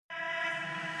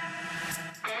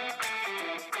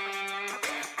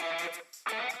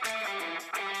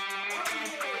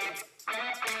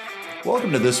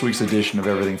Welcome to this week's edition of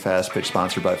Everything Fast Pitch,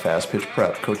 sponsored by Fast Pitch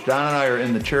Prep. Coach Don and I are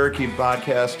in the Cherokee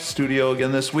Podcast studio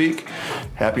again this week.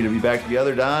 Happy to be back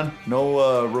together, Don.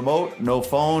 No remote, no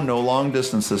phone, no long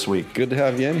distance this week. Good to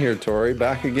have you in here, Tori.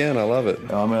 Back again. I love it.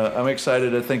 I'm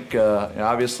excited. I think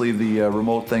obviously the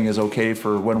remote thing is okay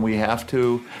for when we have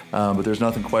to, but there's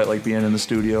nothing quite like being in the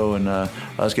studio and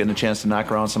us getting a chance to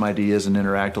knock around some ideas and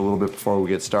interact a little bit before we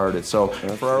get started. So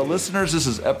for our listeners, this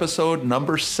is episode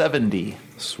number 70.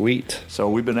 Sweet. So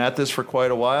we've been at this for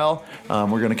quite a while. We're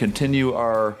going to continue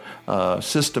our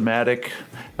systematic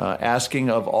asking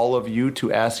of all of you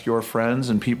to ask your friends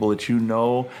and people that you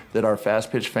know that are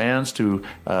Fast Pitch fans to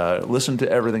listen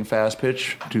to Everything Fast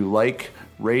Pitch, to like,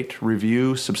 rate,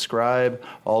 review, subscribe,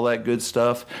 all that good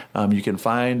stuff. You can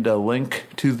find a link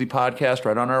to the podcast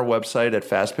right on our website at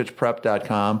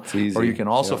fastpitchprep.com. It's easy. Or you can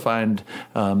also find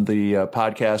the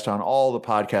podcast on all the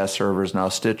podcast servers now,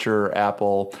 Stitcher,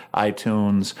 Apple,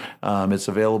 iTunes. It's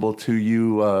available to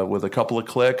you with a couple of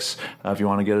clicks if you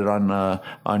want to get it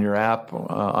on your app,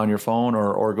 on your phone,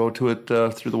 or go to it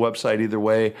through the website, either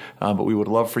way. But we would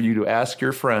love for you to ask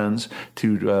your friends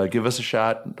to give us a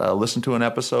shot, listen to an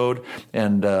episode,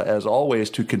 and as always,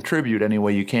 to contribute any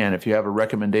way you can. If you have a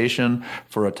recommendation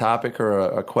for a topic or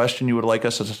a question you would like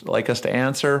us to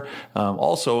answer,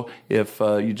 also if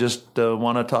you just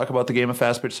want to talk about the game of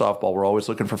fast pitch softball, we're always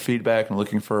looking for feedback and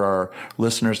looking for our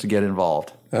listeners to get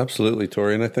involved. Absolutely,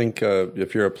 Tori. And I think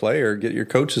if you're a player, get your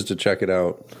coaches to check it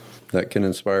out. That can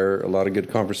inspire a lot of good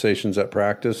conversations at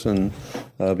practice and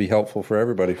be helpful for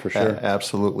everybody, for sure.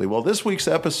 Absolutely. Well, this week's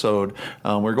episode,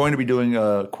 we're going to be doing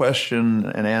a question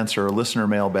and answer, a listener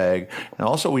mailbag. And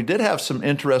also, we did have some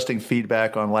interesting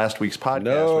feedback on last week's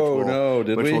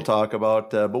podcast, which we'll talk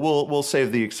about. But we'll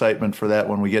save the excitement for that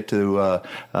when we get to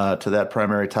that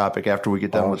primary topic after we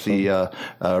get done with the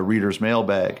reader's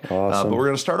mailbag. Awesome. But we're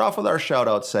going to start off with our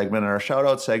shout-out segment. And our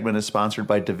shout-out segment is sponsored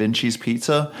by Da Vinci's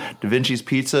Pizza. Da Vinci's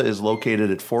Pizza is located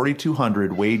at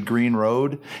 4200 Wade Green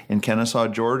Road in Kennesaw,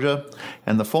 Georgia.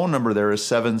 And the phone number there is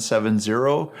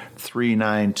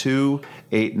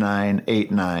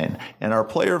 770-392-8989. And our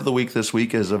player of the week this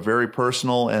week is a very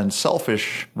personal and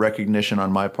selfish recognition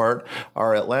on my part.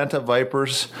 Our Atlanta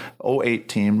Vipers 08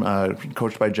 team,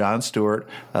 coached by John Stewart,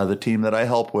 the team that I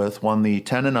help with, won the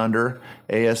 10 and under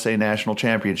ASA National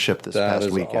Championship this past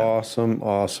weekend. That is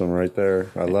awesome right there.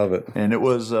 I love it. And it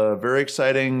was a very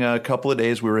exciting couple of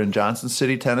days. We were in Johnson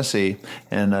City, Tennessee,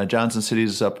 and Johnson City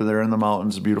is up there in the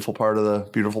mountains, a beautiful part of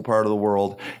the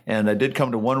world. And I did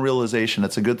come to one realization: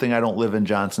 it's a good thing I don't live in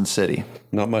Johnson City.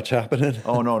 Not much happening.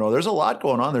 Oh no, there's a lot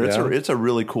going on there. Yeah. It's a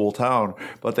really cool town,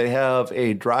 but they have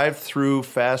a drive-through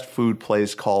fast food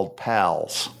place called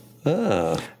Pal's.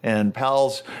 And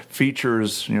Pal's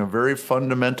features, very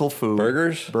fundamental food.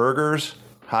 Burgers,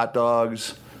 hot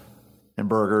dogs, and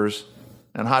burgers,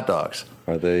 and hot dogs.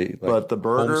 Are they but the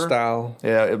burger, home style?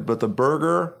 Yeah, but the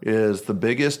burger is the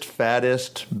biggest,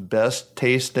 fattest, best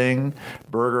tasting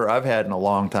burger I've had in a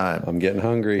long time. I'm getting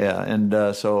hungry. Yeah,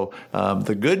 and so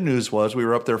the good news was we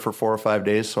were up there for 4 or 5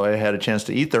 days, so I had a chance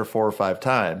to eat there 4 or 5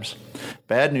 times.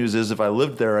 Bad news is if I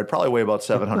lived there, I'd probably weigh about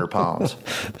 700 pounds.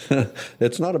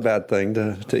 It's not a bad thing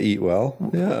to eat well.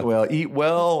 Yeah. Well, eat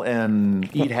well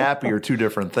and eat happy are two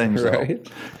different things, right?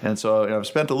 Though. And so I've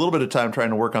spent a little bit of time trying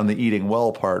to work on the eating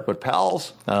well part. But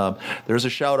Pal's, there's a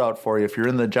shout out for you. If you're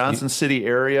in the Johnson City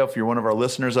area, if you're one of our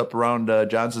listeners up around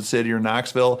Johnson City or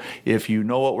Knoxville, if you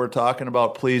know what we're talking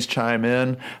about, please chime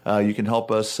in. You can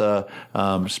help us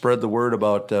spread the word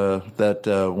about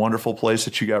that wonderful place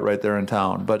that you got right there in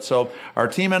town. But so our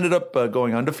team ended up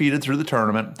going undefeated through the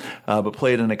tournament, but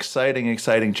played an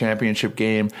exciting championship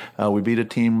game. We beat a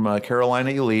team,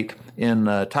 Carolina Elite, in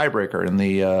tiebreaker in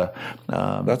the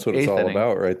that's what it's all inning.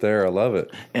 About right there. I love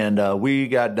it. And we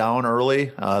got down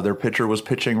early. Their pitcher was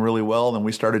pitching really well. Then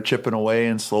we started chipping away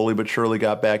and slowly but surely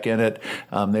got back in it.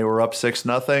 They were up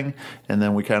 6-0, and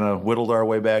then we kind of whittled our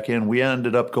way back in. We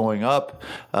ended up going up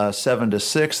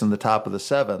 7-6 in the top of the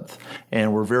 7th,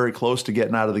 and we're very close to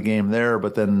getting out of the game there.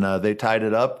 But then they tied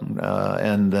it up,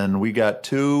 and then we got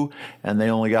 2, and they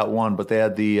only got 1. But they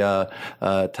had the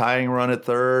tying run at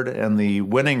third and the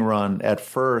winning run at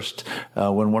first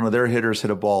when one of their hitters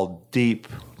hit a ball deep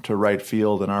to right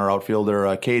field, and our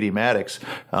outfielder, Katie Maddox,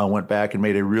 went back and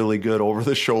made a really good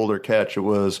over-the-shoulder catch. It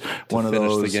was one of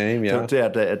those to finish the game, yeah.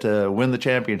 To win the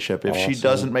championship. If Awesome. she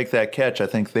doesn't make that catch, I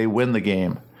think they win the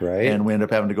game. Right. And we end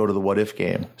up having to go to the what-if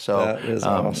game. So that is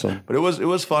awesome. But it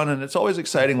was fun, and it's always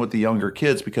exciting with the younger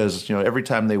kids because every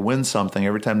time they win something,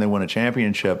 every time they win a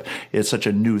championship, it's such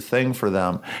a new thing for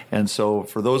them. And so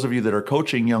for those of you that are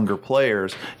coaching younger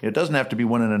players, it doesn't have to be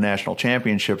winning a national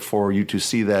championship for you to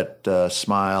see that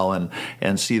smile smile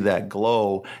and see that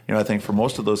glow. I think for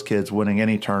most of those kids, winning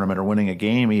any tournament or winning a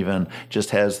game even just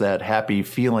has that happy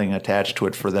feeling attached to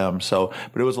it for them. So,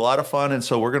 but it was a lot of fun, and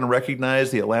so we're going to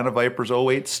recognize the Atlanta Vipers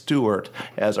 08 Stuart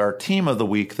as our team of the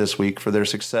week this week for their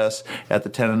success at the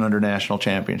 10 and under national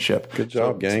championship. Good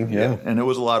job, gang. Yeah. And it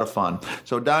was a lot of fun.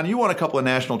 So, Don, you won a couple of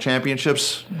national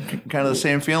championships. Kind of the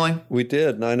same feeling? We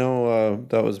did. And I know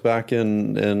that was back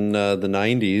in the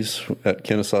 90s at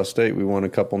Kennesaw State. We won a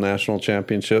couple national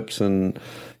championships, and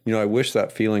I wish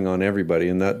that feeling on everybody.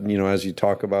 And that, as you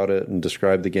talk about it and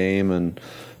describe the game and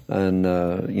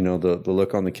the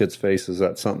look on the kids' faces,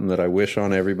 that's something that I wish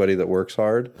on everybody that works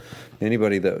hard,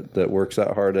 anybody that works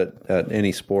that hard at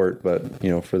any sport. But,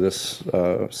 for this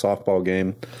softball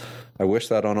game, I wish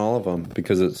that on all of them,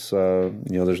 because it's,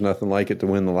 there's nothing like it to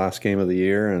win the last game of the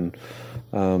year. And,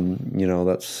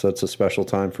 that's a special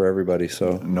time for everybody.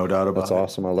 So no doubt about it. That's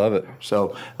awesome. I love it.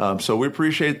 So we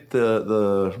appreciate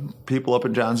the people up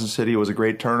in Johnson City. It was a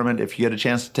great tournament. If you get a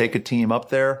chance to take a team up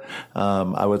there,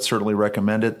 I would certainly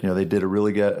recommend it. They did a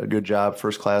really good job,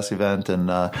 first class event, and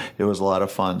it was a lot of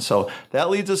fun. So that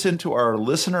leads us into our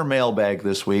listener mailbag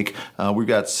this week. We've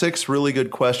got 6 really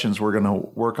good questions we're going to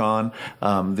work on.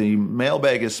 The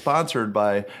mailbag is sponsored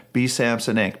by B.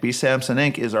 Sampson Inc. B. Sampson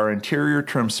Inc. is our interior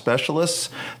trim specialists.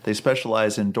 They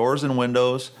specialize in doors and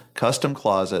windows, custom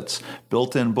closets,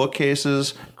 built-in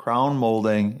bookcases, crown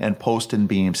molding, and post and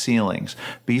beam ceilings.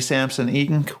 B. Sampson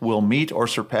Inc. will meet or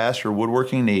surpass your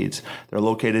woodworking needs. They're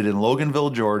located in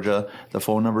Loganville, Georgia. The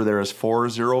phone number there is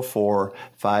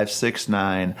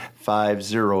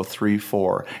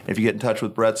 404-569-5034. If you get in touch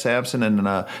with Brett Sampson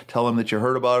and tell him that you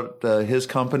heard about his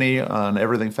company on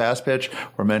Everything Fast Pitch,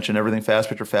 or mention Everything Fast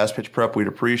Pitch or Fast Pitch Prep, we'd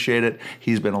appreciate it.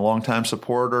 He's been a longtime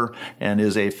supporter and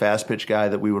is a fast pitch guy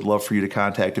that we would love for you to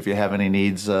contact if you have any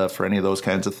needs for any of those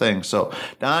kinds of things. So,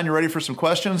 Don, you ready for some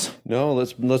questions? No,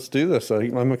 let's do this.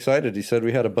 I'm excited. He said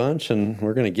we had a bunch, and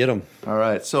we're going to get them. All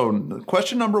right. So,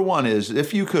 question number 1 is: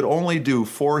 if you could only do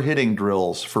 4 hitting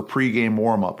drills for pregame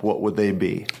warm-up, what would they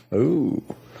be? Ooh,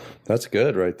 that's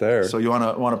good right there. So, you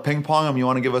want to ping pong them? You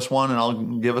want to give us one, and I'll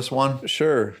give us one?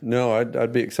 Sure. No,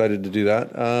 I'd be excited to do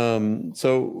that.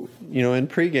 So, in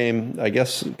pregame, I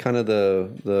guess kind of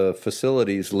the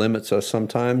facilities limits us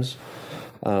sometimes.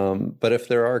 But if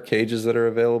there are cages that are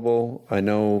available, I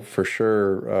know for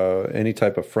sure any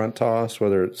type of front toss,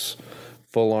 whether it's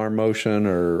full arm motion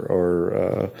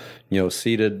or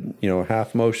seated,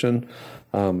 half motion,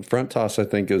 front toss I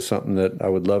think is something that I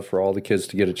would love for all the kids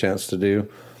to get a chance to do.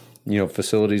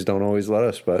 Facilities don't always let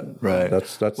us, but right.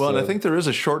 That's well, and I think there is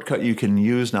a shortcut you can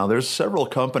use now. There's several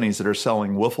companies that are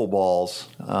selling wiffle balls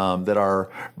that are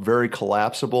very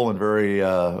collapsible and very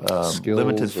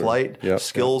limited flight.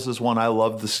 Skills is one. I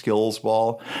love the Skills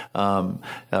ball.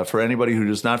 For anybody who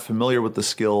is not familiar with the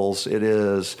Skills, it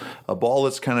is a ball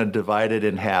that's kind of divided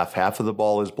in half. Half of the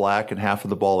ball is black and half of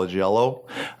the ball is yellow.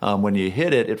 When you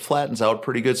hit it, it flattens out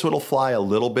pretty good, so it'll fly a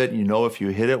little bit. If you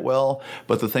hit it well.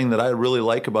 But the thing that I really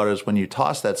like about it is when you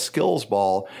toss that Skills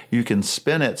ball, you can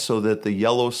spin it so that the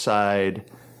yellow side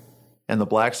and the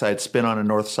black side spin on a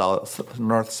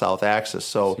north-south axis.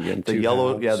 So the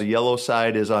yellow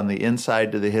side is on the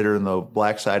inside to the hitter, and the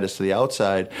black side is to the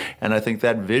outside. And I think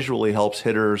that visually helps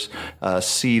hitters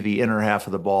see the inner half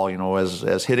of the ball.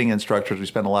 As hitting instructors, we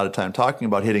spend a lot of time talking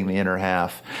about hitting the inner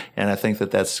half, and I think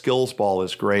that Skills ball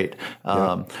is great.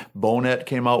 Bonet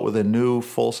came out with a new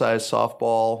full-size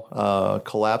softball,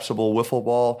 collapsible wiffle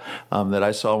ball that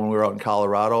I saw when we were out in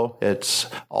Colorado. It's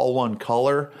all one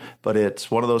color, but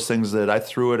it's one of those things that I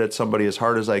threw it at somebody as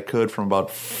hard as I could from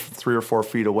about 3 or 4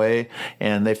 feet away,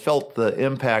 and they felt the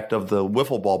impact of the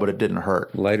wiffle ball, but it didn't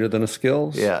hurt. Lighter than a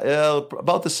Skills? Yeah,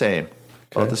 about the same.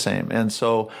 About the same. And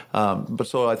so,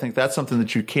 so I think that's something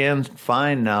that you can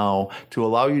find now to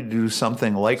allow you to do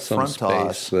something like front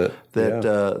toss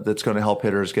that's going to help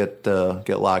hitters get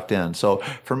locked in. So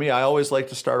for me, I always like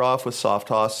to start off with soft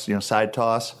toss, side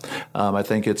toss. I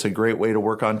think it's a great way to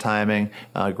work on timing,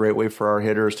 a great way for our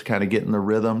hitters to kind of get in the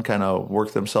rhythm, kind of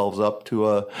work themselves up to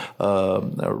a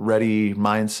ready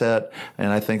mindset.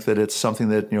 And I think that it's something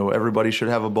that everybody should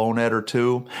have a bonet or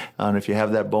two. And if you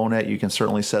have that bonet, you can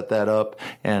certainly set that up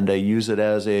and use it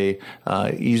as a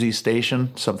easy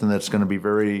station, something that's going to be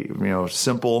very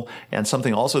simple, and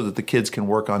something also that the kids can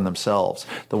work on themselves.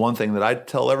 The one thing that I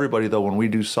tell everybody, though, when we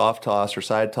do soft toss or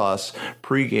side toss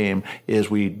pregame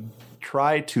is we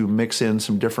try to mix in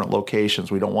some different locations.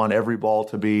 We don't want every ball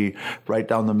to be right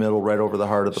down the middle, right over the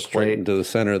heart of the plate. Straight into the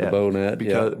center of the bow net.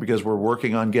 Because we're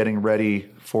working on getting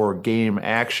ready for game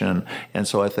action. And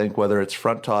so I think whether it's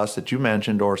front toss that you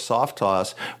mentioned or soft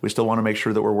toss, we still want to make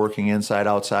sure that we're working inside,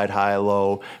 outside, high,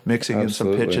 low, mixing in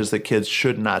some pitches that kids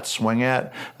should not swing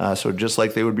at. So just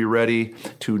like they would be ready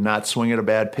to not swing at a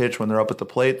bad pitch when they're up at the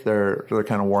plate, they're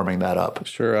kind of warming that up.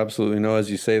 Sure, absolutely. No, as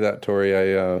you say that, Tori,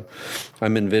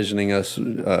 I'm envisioning us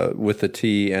with the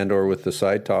tee and or with the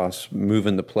side toss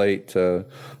moving the plate to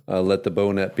let the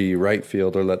bow net be right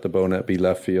field or let the bow net be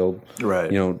left field.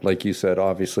 Right. Like you said,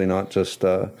 obviously not just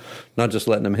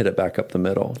letting them hit it back up the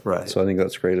middle. Right. So I think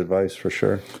that's great advice for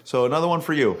sure. So another one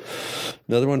for you.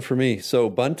 Another one for me. So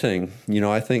bunting,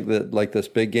 I think that like this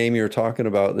big game you were talking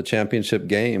about, the championship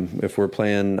game, if we're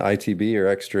playing ITB or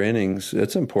extra innings,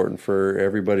 it's important for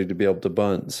everybody to be able to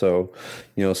bunt. So,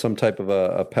 some type of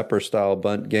a pepper style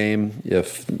bunt game,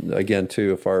 if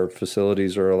our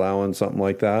facilities are allowing something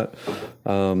like that,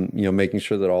 making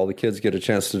sure that all the kids get a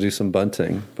chance to do some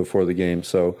bunting before the game.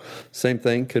 So same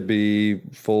thing, could be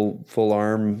full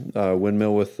arm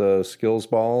windmill with skills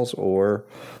balls, or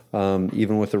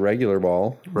even with a regular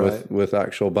ball, right, with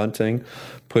actual bunting,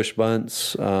 push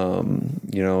bunts,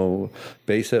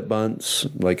 base hit bunts,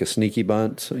 like a sneaky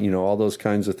bunt, all those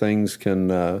kinds of things can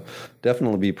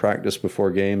definitely be practiced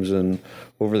before games. And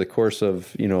over the course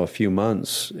of, a few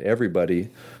months, everybody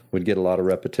would get a lot of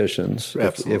repetitions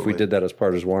if we did that as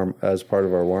part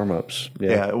of our warm-ups.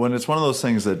 Yeah, when it's one of those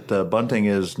things that bunting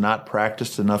is not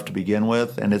practiced enough to begin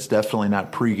with, and it's definitely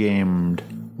not pre-gamed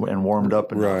and warmed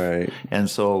up enough. Right. And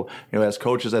so, as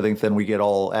coaches, I think then we get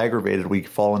all aggravated. We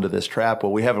fall into this trap.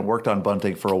 Well, we haven't worked on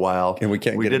bunting for a while. And we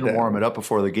didn't warm it up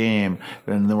before the game.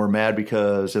 And then we're mad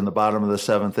because in the bottom of the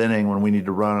seventh inning, when we need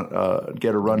to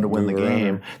get a run to win the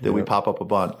game, that we pop up a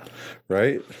bunt.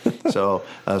 Right. So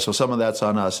some of that's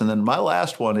on us. And then my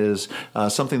last one is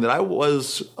something that I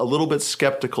was a little bit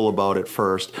skeptical about at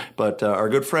first, but our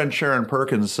good friend Sharon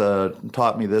Perkins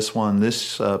taught me this one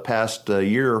this past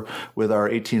year with our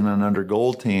 18 and under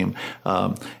gold team.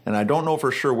 And I don't know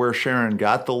for sure where Sharon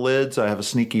got the lids. I have a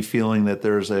sneaky feeling that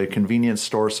there's a convenience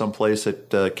store someplace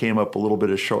that came up a little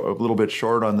bit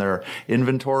short on their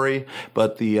inventory.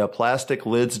 But the plastic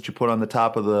lids that you put on the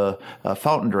top of the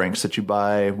fountain drinks that you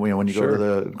buy when you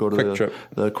go to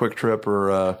the Quick Trip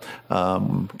or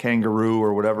Kangaroo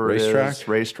or whatever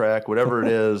racetrack, whatever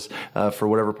it is for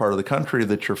whatever part of the country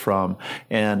that you're from,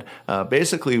 and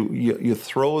basically you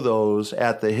throw those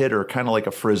at the hitter kind of like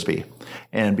a frisbee,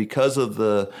 and because of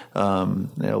the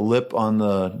lip on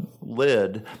the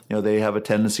lid, they have a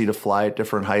tendency to fly at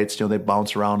different heights. They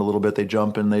bounce around a little bit, they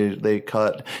jump and they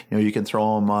cut. You can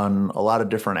throw them on a lot of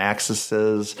different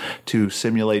axes to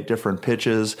simulate different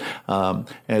pitches, and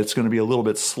it's going to be a little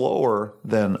bit slower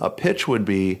than a pitch would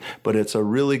be, but it's a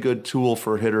really good tool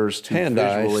for hitters to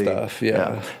visually stuff.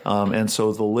 Yeah. And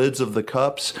so the lids of the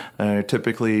cups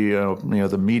typically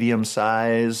the medium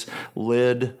size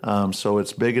lid, so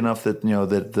it's big enough that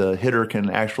that the hitter can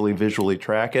actually visually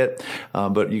track it.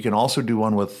 But you can also do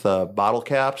one with bottle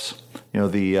caps.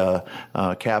 The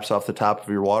caps off the top of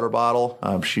your water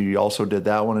bottle. She also did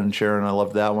that one, and Sharon, I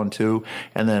loved that one too.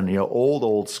 And then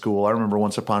old school. I remember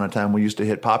once upon a time we used to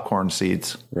hit popcorn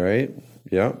seeds. Right.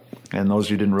 Yeah. And those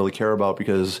you didn't really care about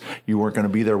because you weren't going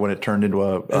to be there when it turned into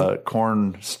a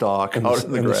corn stalk out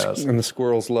in the grass. And the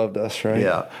squirrels loved us, right?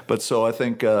 Yeah. But so I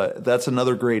think that's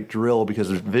another great drill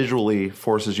because it visually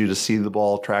forces you to see the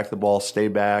ball, track the ball, stay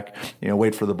back,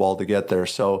 wait for the ball to get there.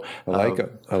 So I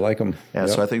like them. Yeah. Yep.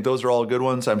 So I think those are all good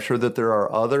ones. I'm sure that there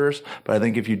are others, but I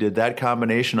think if you did that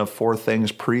combination of four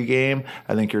things pregame,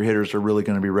 I think your hitters are really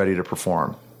going to be ready to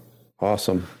perform.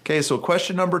 Awesome. Okay, so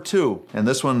question number 2, and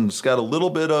this one's got a little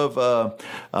bit of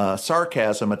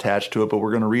sarcasm attached to it, but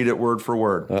we're going to read it word for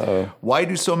word. Uh-oh. Why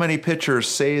do so many pitchers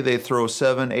say they throw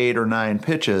 7, 8, or 9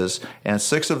 pitches, and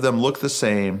 6 of them look the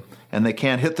same, and they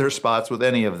can't hit their spots with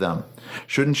any of them?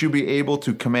 Shouldn't you be able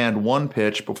to command one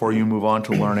pitch before you move on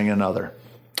to learning another?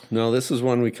 No, this is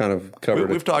one we kind of covered.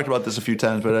 We've talked about this a few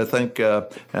times, but I think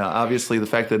obviously the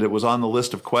fact that it was on the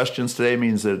list of questions today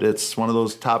means that it's one of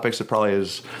those topics that probably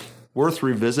is worth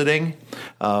revisiting.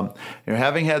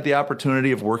 Having had the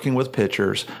opportunity of working with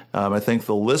pitchers, I think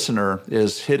the listener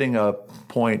is hitting a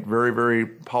point very, very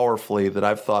powerfully that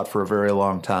I've thought for a very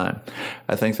long time.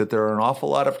 I think that there are an awful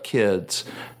lot of kids,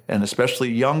 and especially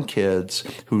young kids,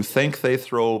 who think they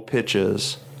throw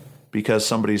pitches because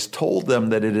somebody's told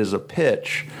them that it is a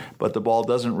pitch, but the ball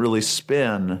doesn't really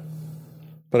spin.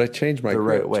 But I changed my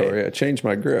grip, Tori. I changed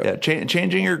my grip. Yeah,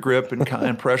 changing your grip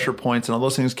and pressure points and all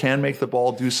those things can make the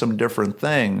ball do some different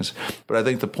things. But I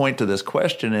think the point to this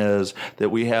question is that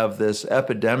we have this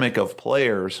epidemic of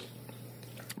players,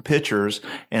 pitchers,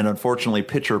 and unfortunately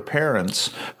pitcher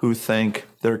parents who think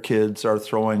their kids are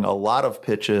throwing a lot of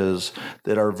pitches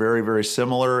that are very, very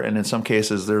similar, and in some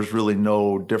cases there's really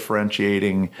no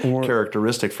differentiating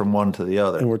characteristic from one to the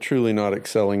other. And we're truly not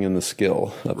excelling in the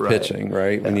skill of pitching,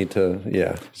 right? Yeah. We need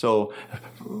to, So,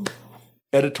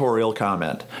 editorial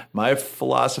comment. My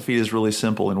philosophy is really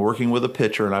simple in working with a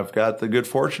pitcher, and I've got the good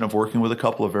fortune of working with a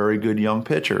couple of very good young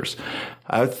pitchers.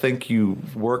 I think you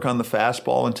work on the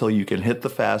fastball until you can hit the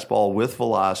fastball with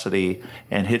velocity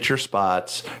and hit your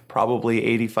spots probably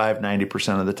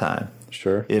 85-90% of the time.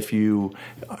 Sure. If you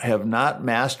have not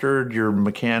mastered your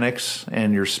mechanics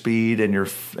and your speed and your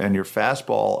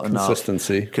fastball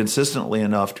consistently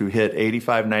enough to hit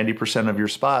 85-90% of your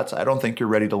spots, I don't think you're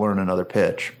ready to learn another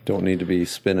pitch. Don't need to be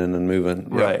spinning and moving.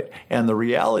 Right. And the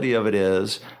reality of it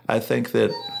is, I think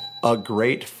that a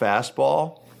great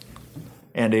fastball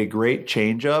and a great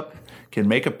changeup can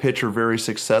make a pitcher very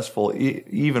successful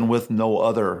even with no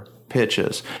other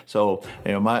pitches. So,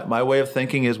 my way of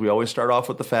thinking is we always start off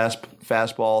with the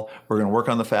fastball. We're going to work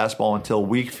on the fastball until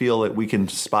we feel that we can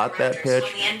spot that pitch,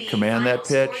 command that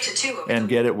pitch, and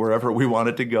get it wherever we want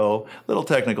it to go. Little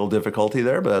technical difficulty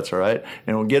there, but that's all right.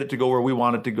 And we'll get it to go where we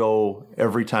want it to go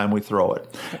every time we throw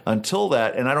it. Until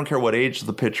that, and I don't care what age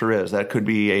the pitcher is. That could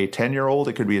be a 10-year-old,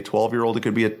 it could be a 12-year-old, it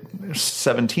could be a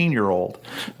 17-year-old.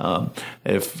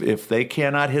 If they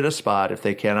cannot hit a spot, if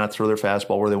they cannot throw their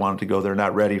fastball where they want it to go, they're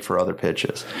not ready for other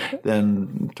pitches.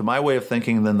 Then, to my way of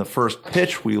thinking, then the first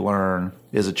pitch we learn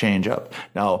is a changeup.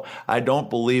 Now, I don't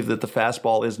believe that the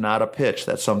fastball is not a pitch.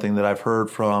 That's something that I've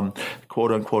heard from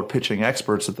quote-unquote pitching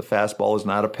experts, that the fastball is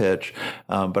not a pitch.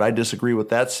 But I disagree with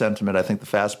that sentiment. I think the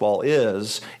fastball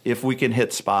is, if we can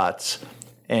hit spots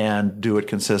and do it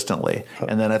consistently.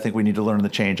 And then I think we need to learn the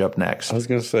changeup next. I was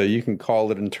going to say, you can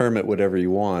call it and term it whatever you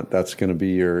want. That's going to be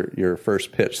your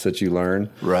first pitch that you learn.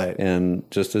 Right. And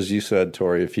just as you said,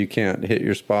 Tori, if you can't hit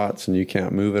your spots and you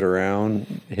can't move it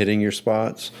around, hitting your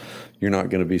spots, you're not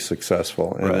going to be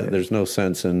successful. And there's no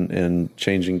sense in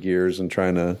changing gears and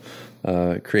trying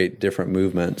to create different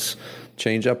movements.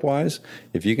 Change-up wise,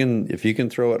 if you can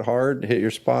throw it hard, hit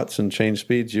your spots, and change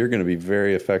speeds, you're going to be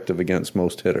very effective against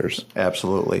most hitters.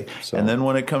 Absolutely. So. And then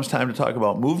when it comes time to talk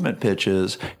about movement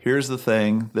pitches, here's the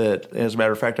thing that, as a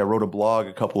matter of fact, I wrote a blog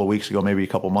a couple of weeks ago, maybe a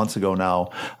couple months ago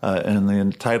now, and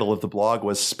the title of the blog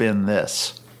was "Spin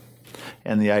This."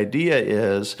 And the idea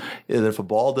is that if a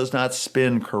ball does not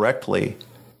spin correctly,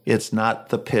 it's not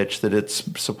the pitch that it's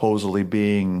supposedly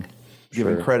being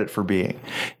given credit for being.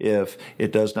 If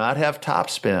it does not have top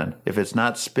spin, if it's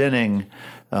not spinning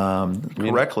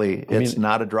correctly, it's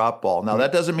not a drop ball. Now,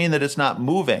 that doesn't mean that it's not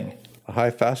moving. A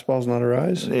high fastball is not a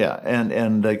rise? Yeah,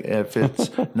 and if it's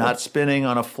not spinning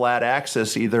on a flat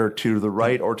axis either to the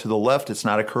right or to the left, it's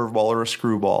not a curveball or a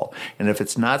screwball. And if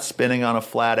it's not spinning on a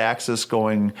flat axis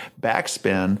going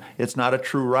backspin, it's not a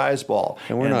true rise ball.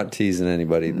 And we're not teasing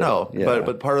anybody. No,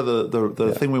 but part of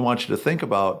the thing we want you to think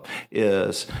about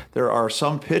is there are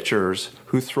some pitchers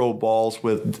who throw balls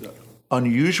with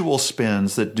unusual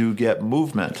spins that do get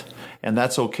movement. And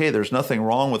that's okay. There's nothing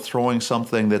wrong with throwing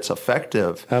something that's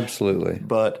effective. Absolutely.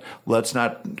 But let's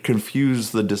not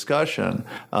confuse the discussion.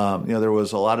 There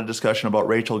was a lot of discussion about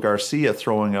Rachel Garcia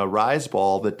throwing a rise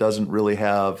ball that doesn't really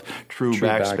have true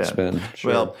backspin.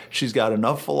 Sure. Well, she's got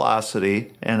enough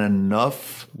velocity and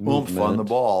enough oomph on the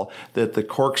ball that the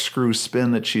corkscrew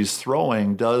spin that she's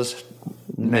throwing does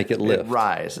make it lift. It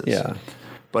rises. Yeah.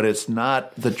 But it's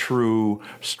not the true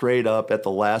straight up at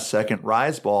the last second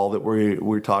rise ball that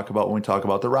we talk about when we talk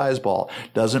about the rise ball.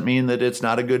 Doesn't mean that it's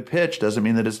not a good pitch. Doesn't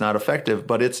mean that it's not effective.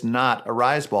 But it's not a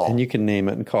rise ball. And you can name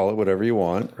it and call it whatever you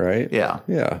want, right? Yeah.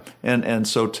 Yeah. And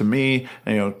so to me,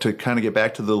 to kind of get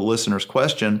back to the listener's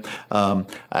question,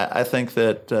 I think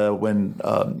that when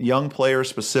young players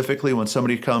specifically, when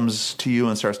somebody comes to you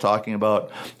and starts talking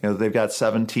about, they've got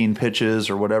 17 pitches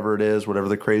or whatever it is, whatever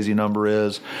the crazy number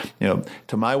is,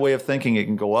 to my way of thinking, it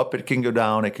can go up, it can go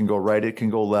down, it can go right, it can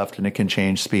go left, and it can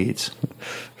change speeds.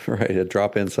 Right, a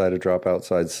drop inside, a drop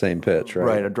outside, same pitch, right?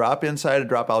 Right, a drop inside, a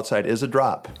drop outside is a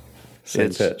drop.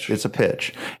 Pitch. It's a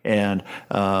pitch. And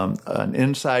an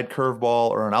inside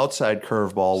curveball or an outside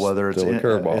curveball, whether it's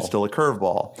still a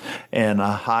curveball. And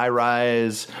a high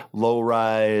rise, low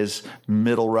rise,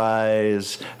 middle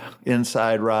rise,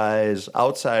 inside rise,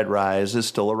 outside rise is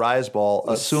still a rise ball,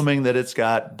 assuming that it's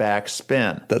got back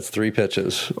spin. That's three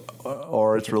pitches.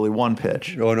 or it's really one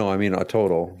pitch. Oh no, I mean a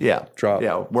total. Yeah, Drop.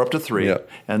 Yeah, we're up to 3, Yeah.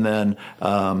 and then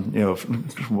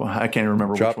I can't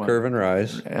remember Drop, which one. curve, and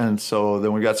rise. And so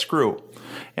then we got screw.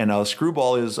 And now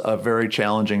screwball is a very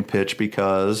challenging pitch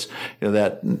because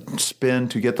that spin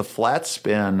to get the flat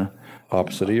spin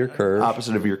Opposite of your curve.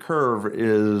 opposite of your curve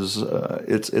is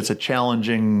it's a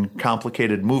challenging,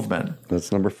 complicated movement.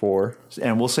 That's number 4.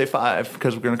 And we'll say 5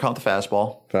 because we're going to count the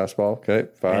fastball Fastball. Okay.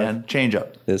 5 and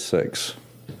changeup. is 6.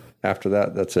 After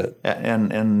that, that's it.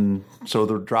 And so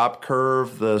the drop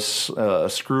curve, the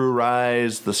screw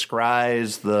rise, the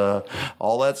scries,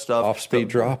 all that stuff. Off-speed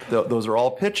drop. Those are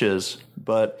all pitches,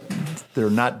 but they're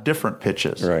not different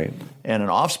pitches. Right. And an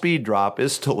off-speed drop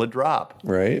is still a drop.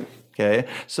 Right. Okay,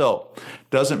 so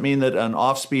doesn't mean that an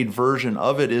off-speed version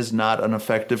of it is not an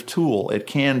effective tool. It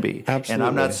can be. Absolutely. And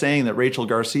I'm not saying that Rachel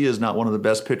Garcia is not one of the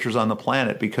best pitchers on the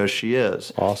planet, because she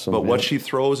is. Awesome. But what yeah. she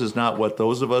throws is not what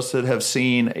those of us that have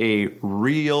seen a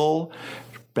real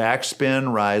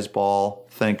backspin rise ball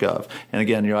think of. And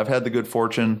again, I've had the good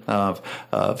fortune of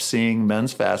seeing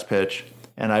men's fast pitch,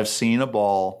 and I've seen a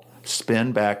ball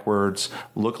spin backwards,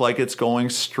 look like it's going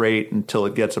straight until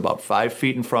it gets about 5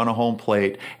 feet in front of home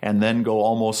plate, and then go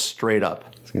almost straight up.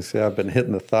 I was going to say, I've been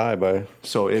hitting the thigh by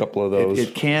a couple of those.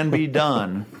 It can be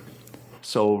done.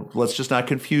 So let's just not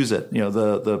confuse it.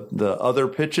 The other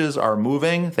pitches are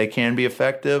moving. They can be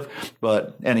effective.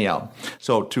 But anyhow,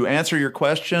 so to answer your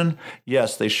question,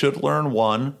 yes, they should learn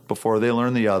one before they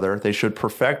learn the other. They should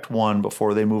perfect one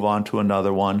before they move on to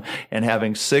another one. And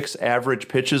having 6 average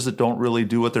pitches that don't really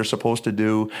do what they're supposed to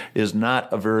do is not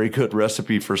a very good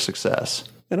recipe for success.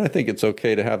 And I think it's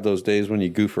okay to have those days when you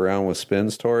goof around with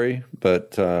spins, Tori.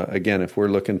 But again, if we're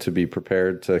looking to be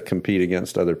prepared to compete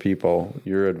against other people,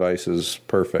 your advice is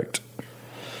perfect.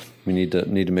 We need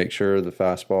to make sure the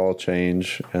fastball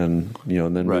change and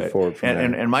then move forward from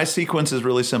there. And my sequence is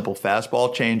really simple: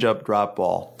 fastball, changeup, drop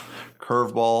ball,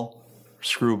 curveball,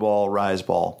 screwball, rise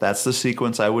ball. That's the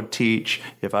sequence I would teach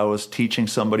if I was teaching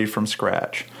somebody from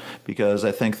scratch, because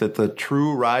I think that the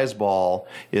true rise ball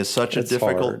is such a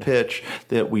difficult pitch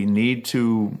that we need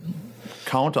to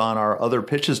count on our other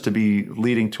pitches to be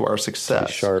leading to our success.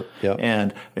 Be sharp, yeah.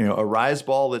 And a rise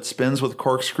ball that spins with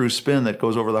corkscrew spin that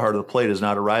goes over the heart of the plate is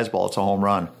not a rise ball; it's a home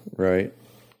run. Right.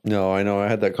 No, I know. I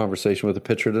had that conversation with a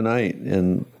pitcher tonight,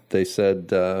 and they said,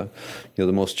 the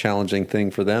most challenging thing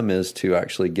for them is to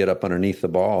actually get up underneath the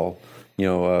ball.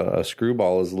 A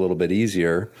screwball is a little bit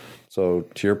easier. So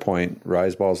to your point,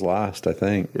 rise ball's last, I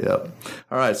think. Yep.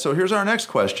 All right. So here's our next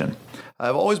question.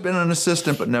 I've always been an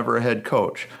assistant, but never a head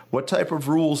coach. What type of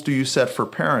rules do you set for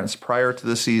parents prior to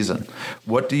the season?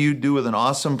 What do you do with an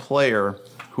awesome player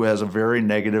who has a very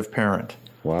negative parent?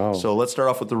 Wow. So let's start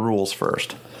off with the rules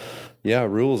first. Yeah,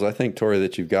 rules. I think, Tori,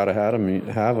 that you've got to have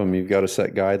them. You've got to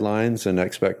set guidelines and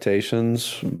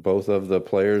expectations, both of the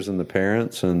players and the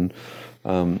parents, and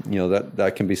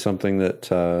that can be something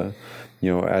that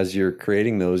as you're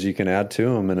creating those, you can add to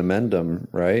them and amend them,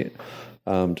 right?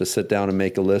 To sit down and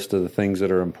make a list of the things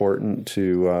that are important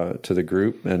to the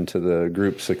group and to the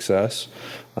group's success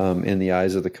in the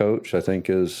eyes of the coach, I think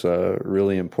is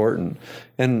really important.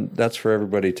 And that's for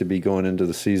everybody to be going into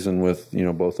the season with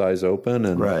both eyes open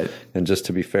and just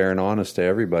to be fair and honest to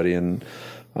everybody. And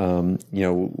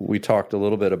we talked a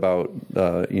little bit about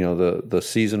the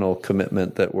seasonal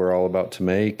commitment that we're all about to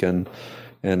make, and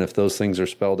if those things are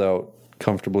spelled out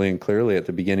comfortably and clearly at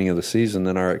the beginning of the season,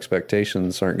 then our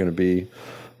expectations aren't going to be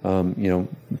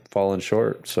falling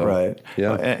short. So,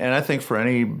 yeah. And I think for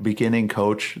any beginning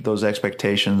coach, those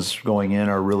expectations going in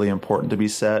are really important to be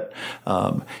set.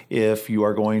 If you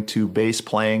are going to base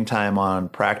playing time on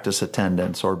practice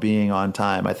attendance or being on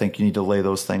time, I think you need to lay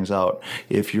those things out.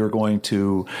 If you're going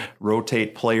to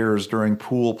rotate players during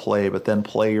pool play, but then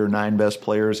play your 9 best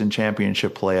players in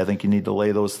championship play, I think you need to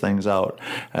lay those things out.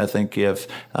 I think if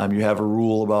you have a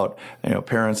rule about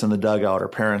parents in the dugout, or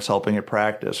parents helping at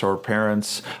practice, or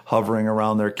parents hovering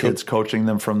around their kids,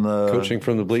 coaching from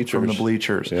the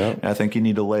bleachers. Yeah. And I think you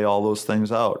need to lay all those things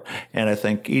out. And I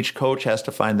think each coach has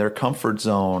to find their comfort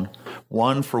zone,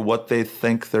 one for what they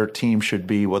think their team should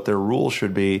be, what their rules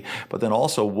should be, but then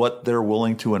also what they're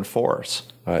willing to enforce.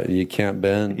 You can't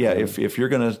bend. Yeah, if you're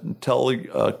going to tell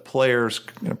players,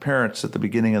 parents at the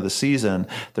beginning of the season,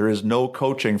 there is no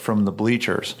coaching from the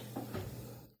bleachers,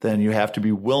 then you have to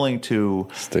be willing to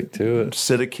stick to it,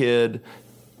 sit a kid,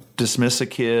 dismiss a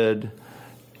kid,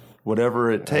 whatever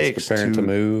it takes the parent to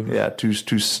move. Yeah, to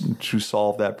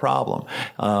solve that problem.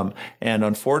 And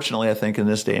unfortunately, I think in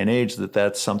this day and age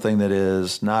that's something that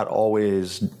is not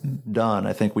always done.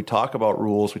 I think we talk about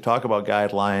rules, we talk about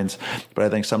guidelines, but I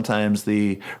think sometimes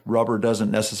the rubber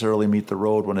doesn't necessarily meet the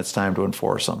road when it's time to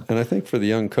enforce them. And I think for the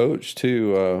young coach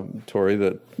too, Tori,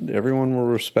 that everyone will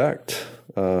respect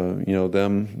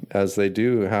them as they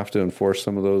do have to enforce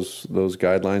some of those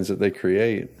guidelines that they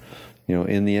create.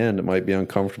 In the end, it might be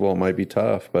uncomfortable, it might be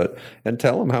tough, and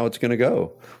tell them how it's going to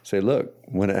go. Say, look,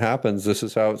 when it happens, this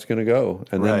is how it's going to go,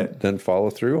 and then follow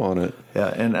through on it. Yeah,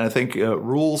 and I think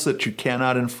rules that you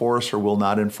cannot enforce or will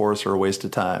not enforce are a waste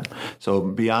of time. So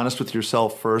be honest with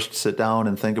yourself first. Sit down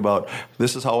and think about,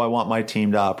 this is how I want my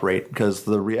team to operate. Because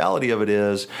the reality of it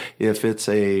is, if it's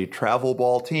a travel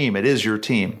ball team, it is your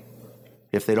team.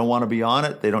 If they don't want to be on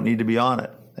it, they don't need to be on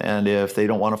it. And if they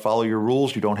don't want to follow your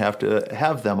rules, you don't have to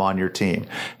have them on your team.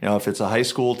 If it's a high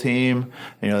school team,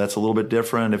 that's a little bit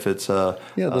different. If it's the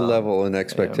level and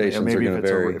expectations are going to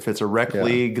vary. If it's a rec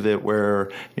league that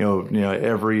where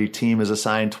every team is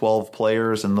assigned 12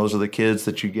 players, and those are the kids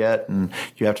that you get, and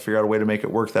you have to figure out a way to make it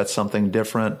work. That's something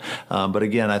different. But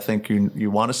again, I think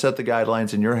you want to set the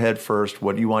guidelines in your head first.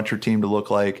 What do you want your team to look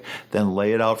like? Then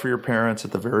lay it out for your parents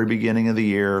at the very beginning of the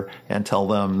year and tell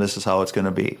them this is how it's going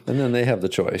to be. And then they have the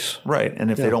choice. Right.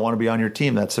 And if they don't want to be on your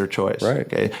team, that's their choice. Right.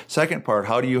 Okay. Second part,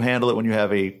 how do you handle it when you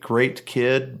have a great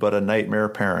kid but a nightmare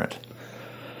parent?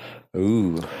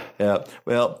 Ooh. Yeah.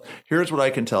 Well, here's what I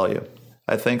can tell you.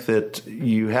 I think that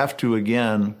you have to,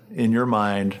 again, in your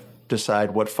mind,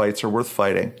 decide what fights are worth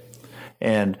fighting.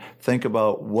 And think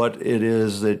about what it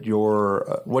is that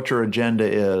what your agenda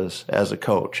is as a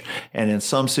coach. And in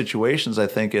some situations, I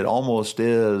think it almost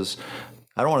is,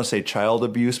 I don't want to say child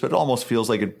abuse, but it almost feels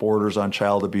like it borders on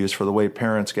child abuse for the way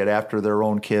parents get after their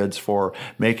own kids for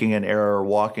making an error,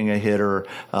 walking a hitter.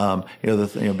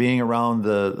 Being around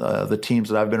the teams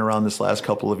that I've been around this last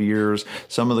couple of years,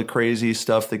 some of the crazy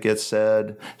stuff that gets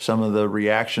said, some of the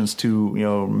reactions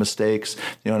to mistakes.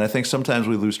 And I think sometimes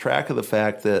we lose track of the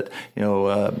fact that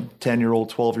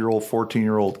 10-year-old, 12-year-old,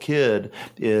 14-year-old kid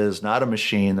is not a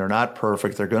machine. They're not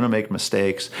perfect. They're going to make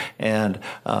mistakes, and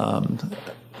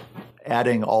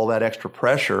adding all that extra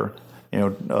pressure,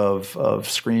 of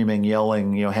screaming,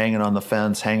 yelling, hanging on the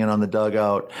fence, hanging on the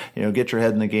dugout, get your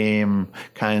head in the game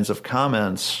kinds of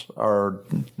comments are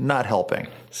not helping.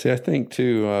 See, I think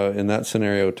too, in that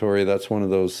scenario, Tori, that's one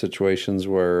of those situations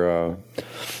where,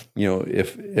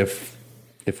 if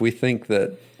we think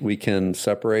that we can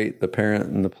separate the parent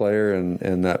and the player,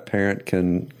 and that parent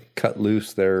can cut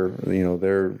loose their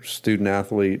student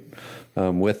athlete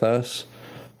with us,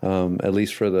 at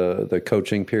least for the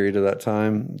coaching period of that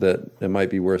time, that it might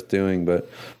be worth doing. But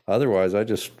otherwise, I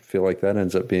just feel like that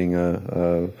ends up being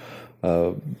a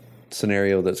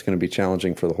scenario that's going to be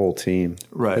challenging for the whole team.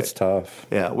 Right. It's tough.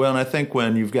 Yeah. Well, and I think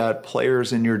when you've got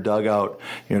players in your dugout,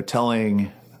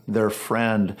 telling their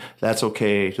friend, that's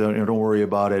okay, don't worry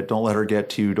about it, don't let her get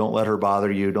to you, don't let her bother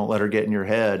you, don't let her get in your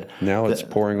head. Now it's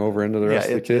pouring over into the rest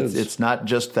of the kids. It's not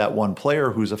just that one player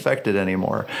who's affected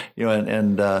anymore.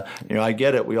 I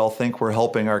get it. We all think we're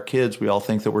helping our kids. We all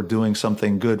think that we're doing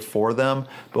something good for them,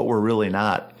 but we're really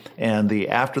not. And the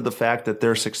after the fact that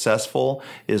they're successful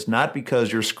is not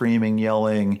because you're screaming,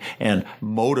 yelling, and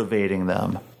motivating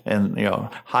them, and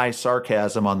high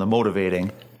sarcasm on the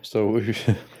motivating. So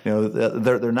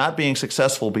they're not being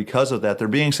successful because of that. They're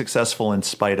being successful in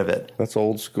spite of it. That's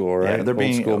old school, right? Yeah, they're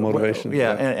being old school motivation.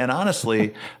 Yeah, and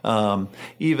honestly,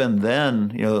 even then,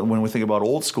 when we think about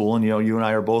old school, and you and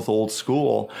I are both old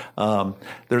school,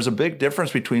 there's a big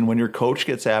difference between when your coach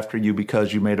gets after you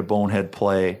because you made a bonehead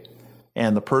play,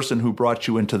 and the person who brought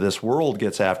you into this world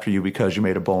gets after you because you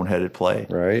made a boneheaded play.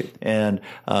 Right. And,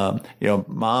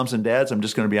 moms and dads, I'm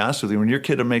just going to be honest with you, when your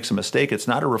kid makes a mistake, it's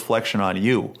not a reflection on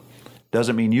you.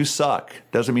 Doesn't mean you suck.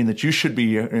 Doesn't mean that you should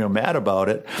be mad about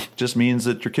it. Just means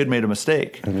that your kid made a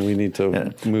mistake. And we need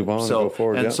to move on and go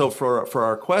forward. And so for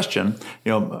our question,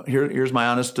 here's my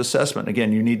honest assessment.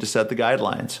 Again, you need to set the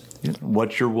guidelines,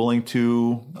 what you're willing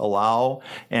to allow.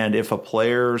 And if a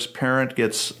player's parent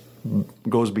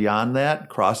goes beyond that,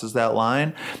 crosses that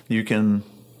line, you can,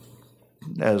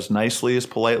 as nicely, as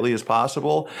politely as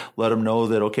possible, let them know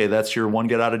that, okay, that's your one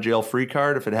get out of jail free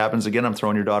card. If it happens again, I'm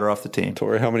throwing your daughter off the team.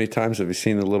 Tori, how many times have you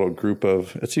seen the little group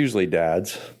of, it's usually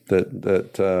dads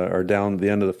that are down the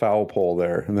end of the foul pole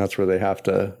there, and that's where they have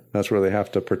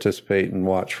to participate and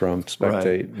watch from,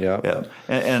 spectate. Right. Yeah.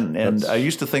 And I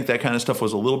used to think that kind of stuff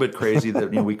was a little bit crazy,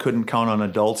 that we couldn't count on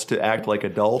adults to act like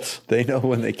adults. They know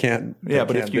when they can't.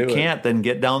 But if you can't, then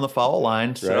get down the foul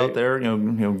line, sit out there,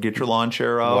 get your lawn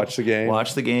chair out, watch the game,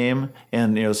 watch the game,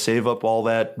 and save up all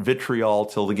that vitriol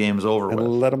till the game's over with.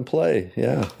 And let them play.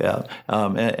 Yeah.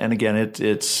 And again,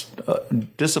 it's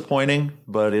disappointing,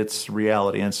 but it's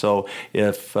reality. And so,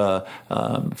 if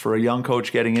for a young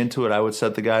coach getting into it, I would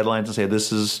set the guidelines and say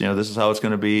this is how it's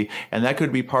going to be, and that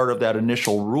could be part of that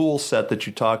initial rule set that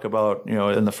you talk about.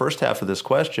 In the first half of this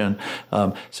question,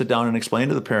 sit down and explain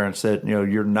to the parents that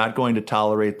you're not going to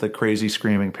tolerate the crazy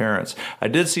screaming parents. I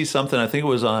did see something. I think it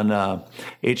was on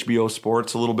HBO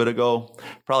Sports a little bit ago,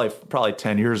 probably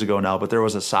 10 years ago now. But there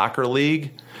was a soccer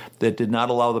league that did not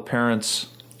allow the parents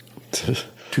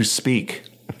to speak.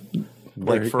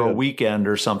 Like for a weekend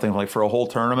or something, like for a whole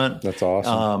tournament. That's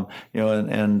awesome.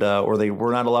 Or they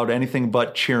were not allowed anything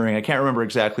but cheering. I can't remember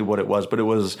exactly what it was, but it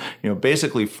was,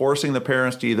 basically forcing the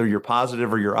parents to either you're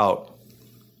positive or you're out.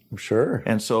 Sure.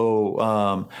 And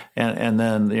so, and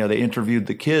then they interviewed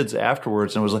the kids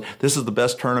afterwards, and it was like, "This is the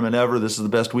best tournament ever. This is the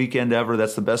best weekend ever.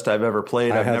 That's the best I've ever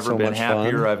played. I've never been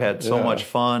happier. I've had so much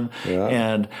fun."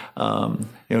 Yeah.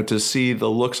 And to see the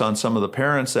looks on some of the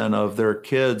parents and of their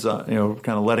kids, kind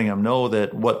of letting them know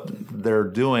that what they're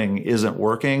doing isn't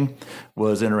working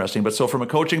was interesting. But so from a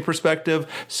coaching perspective,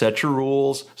 set your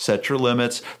rules, set your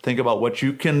limits, think about what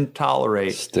you can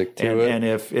tolerate. Stick to it.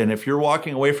 And if you're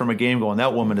walking away from a game going,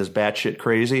 that woman is batshit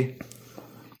crazy,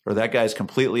 or that guy's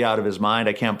completely out of his mind,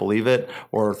 I can't believe it,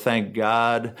 or thank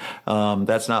God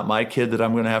that's not my kid that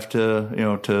I'm going to have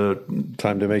to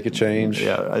time to make a change.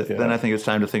 Then I think it's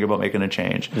time to think about making a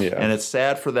change. And it's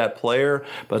sad for that player,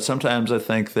 but sometimes I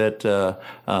think that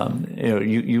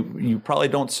you probably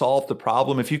don't solve the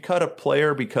problem. If you cut a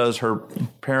player because her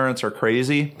parents are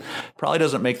crazy, probably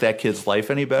doesn't make that kid's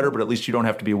life any better, but at least you don't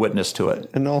have to be witness to it.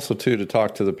 And also too, to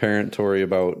talk to the parent, Tori,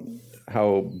 about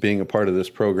how being a part of this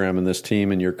program and this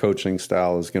team and your coaching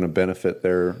style is going to benefit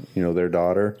their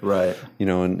daughter, right?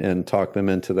 And talk them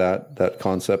into that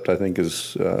concept, I think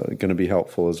is going to be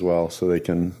helpful as well, so they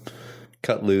can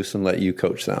cut loose and let you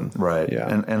coach them. Right. Yeah.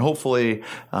 And hopefully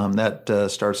that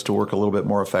starts to work a little bit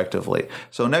more effectively.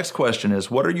 So next question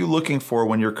is, what are you looking for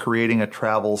when you're creating a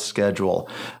travel schedule?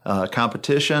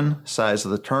 Competition, size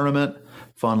of the tournament,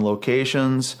 fun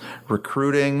locations,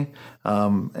 recruiting,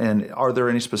 and are there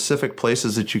any specific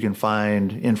places that you can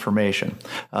find information?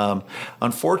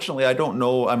 Unfortunately, I don't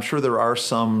know. I'm sure there are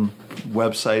some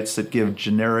websites that give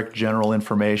generic general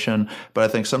information, but I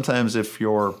think sometimes if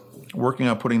you're working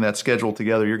on putting that schedule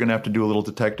together, you're going to have to do a little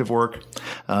detective work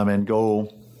and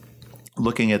go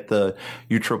looking at the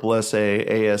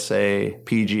USSSA, ASA,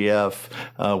 PGF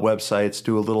websites,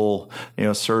 do a little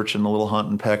search and a little hunt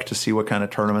and peck to see what kind of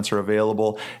tournaments are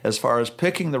available. As far as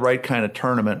picking the right kind of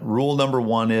tournament, rule number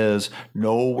one is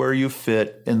know where you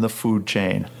fit in the food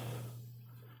chain.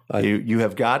 You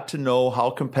have got to know how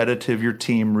competitive your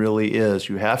team really is.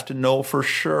 You have to know for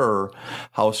sure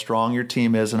how strong your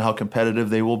team is and how competitive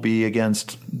they will be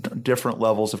against different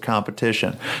levels of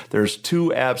competition. There's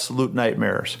two absolute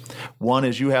nightmares. One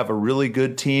is you have a really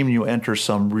good team, you enter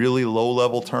some really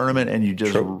low-level tournament, and you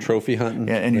just trophy hunting,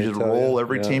 and you just roll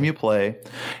every team you play.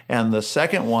 And the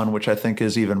second one, which I think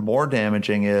is even more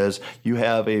damaging, is you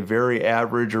have a very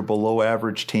average or below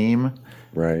average team.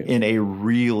 Right. In a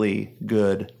really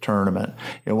good tournament.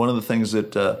 One of the things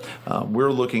that we're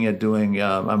looking at doing,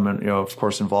 I'm of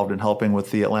course involved in helping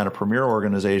with the Atlanta Premier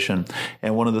organization,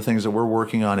 and one of the things that we're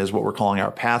working on is what we're calling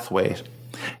our pathway.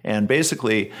 And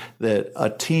basically that a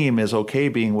team is okay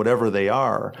being whatever they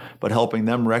are, but helping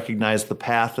them recognize the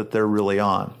path that they're really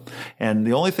on. And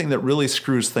the only thing that really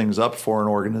screws things up for an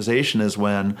organization is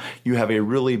when you have a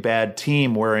really bad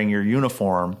team wearing your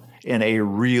uniform in a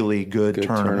really good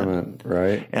tournament,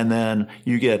 right? And then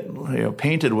you get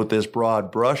painted with this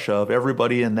broad brush of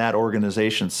everybody in that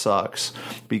organization sucks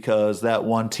because that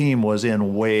one team was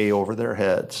in way over their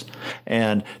heads.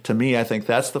 And to me, I think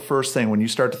that's the first thing. When you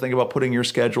start to think about putting your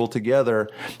schedule together,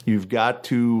 you've got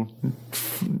to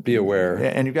be aware,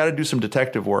 and you've got to do some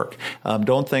detective work.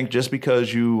 Don't think just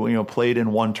because you played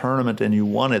in one tournament and you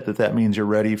won it that means you're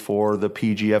ready for the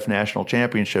PGF National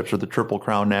Championships or the Triple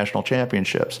Crown National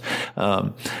Championships.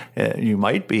 You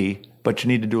might be, but you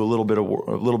need to do a little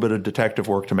bit of detective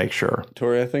work to make sure.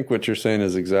 Tori, I think what you're saying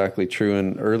is exactly true.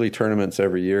 In early tournaments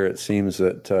every year, it seems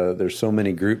that there's so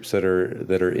many groups that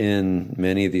are in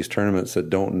many of these tournaments that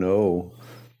don't know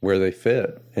where they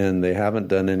fit, and they haven't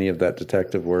done any of that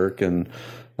detective work, and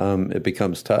it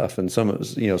becomes tough. And some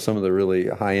of the really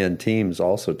high end teams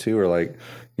also too are like,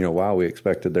 wow, we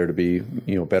expected there to be,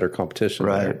 better competition.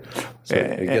 Right. There. So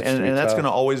and that's going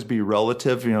to always be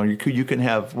relative. You can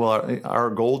have, our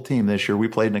gold team this year, we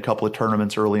played in a couple of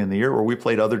tournaments early in the year where we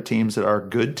played other teams that are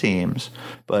good teams,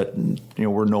 but,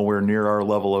 we're nowhere near our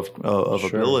level of Sure.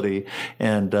 ability.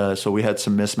 And so we had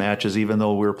some mismatches, even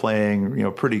though we were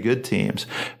playing, pretty good teams.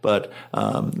 But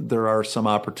there are some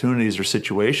opportunities or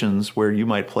situations where you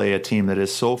might play a team that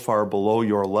is so far below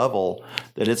your level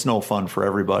that it's no fun for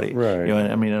everybody. Right.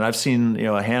 And I've seen,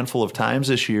 a handful of times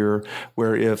this year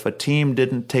where if a team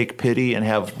didn't take pity and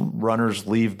have runners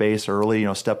leave base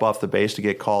early, step off the base to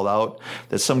get called out,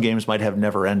 that some games might have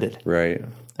never ended. Right.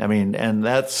 And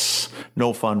that's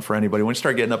no fun for anybody. When you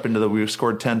start getting up into we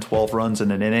scored 10, 12 runs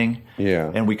in an inning,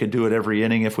 and we could do it every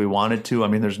inning if we wanted to.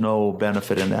 There's no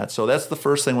benefit in that. So that's the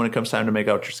first thing when it comes time to make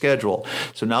out your schedule.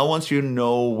 So now once you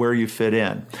know where you fit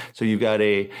in, so you've got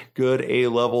a good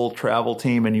A-level travel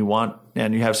team and you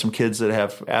have some kids that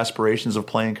have aspirations of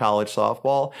playing college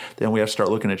softball, then we have to start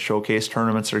looking at showcase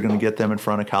tournaments that are going to get them in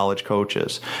front of college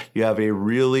coaches. You have a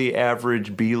really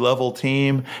average B-level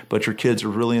team, but your kids are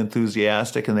really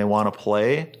enthusiastic and they want to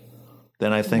play,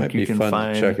 then I think you can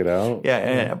find... check it out.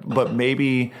 Yeah, but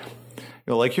maybe...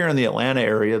 like here in the Atlanta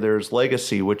area, there's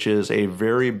Legacy, which is a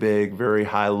very big, very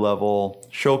high-level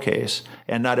showcase.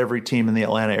 And not every team in the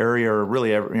Atlanta area or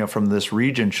really from this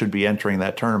region should be entering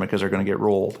that tournament because they're going to get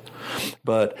rolled.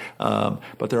 But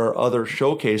there are other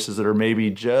showcases that are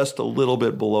maybe just a little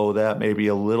bit below that, maybe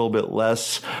a little bit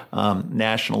less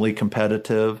nationally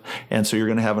competitive. And so you're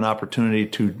going to have an opportunity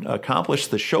to accomplish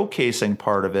the showcasing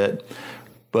part of it,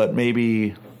 but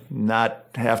maybe not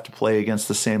have to play against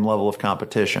the same level of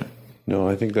competition. No,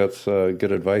 I think that's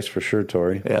good advice for sure,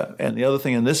 Tori. Yeah, and the other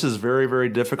thing, and this is very, very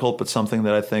difficult, but something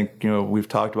that I think we've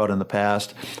talked about in the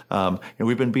past.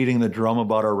 We've been beating the drum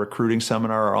about our recruiting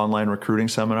seminar, our online recruiting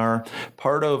seminar.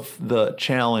 Part of the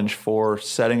challenge for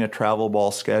setting a travel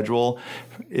ball schedule,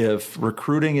 if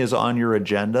recruiting is on your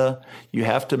agenda, you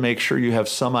have to make sure you have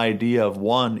some idea of,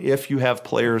 one, if you have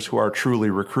players who are truly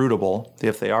recruitable,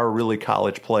 if they are really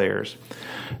college players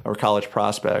or college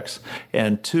prospects,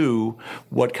 and two,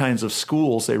 what kinds of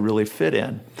schools they really fit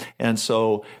in. And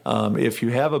so if you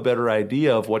have a better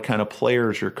idea of what kind of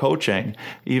players you're coaching,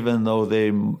 even though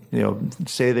they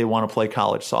say they want to play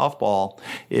college softball,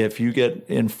 if you get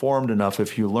informed enough,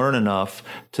 if you learn enough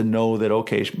to know that,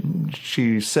 okay,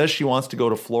 she says she wants to go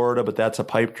to Florida, but that's a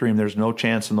pipe dream, there's no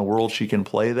chance in the world she can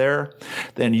play there,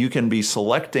 then you can be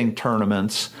selecting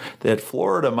tournaments that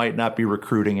Florida might not be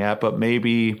recruiting at, but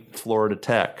maybe Florida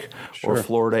Tech Sure. or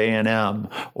Florida A&M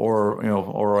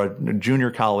or a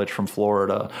junior college from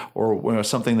Florida or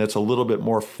something that's a little bit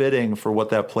more fitting for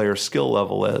what that player's skill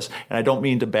level is. And I don't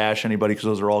mean to bash anybody because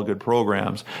those are all good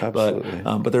programs. Absolutely.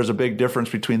 But there's a big difference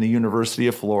between the University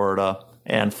of Florida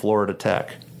and Florida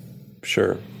Tech.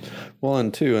 Sure. Well,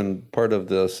 and part of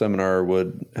the seminar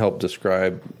would help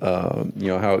describe,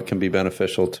 how it can be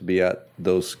beneficial to be at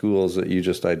those schools that you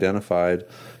just identified,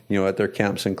 at their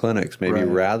camps and clinics, maybe Right.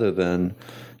 rather than,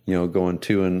 going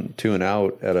two and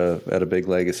out at a big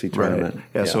legacy tournament.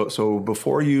 Right. Yeah. So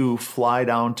before you fly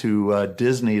down to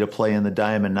Disney to play in the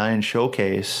Diamond 9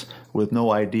 showcase with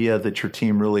no idea that your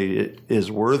team really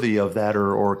is worthy of that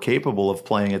or capable of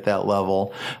playing at that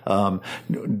level,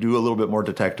 do a little bit more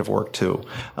detective work too.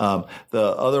 The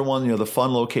other one, the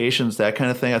fun locations, that kind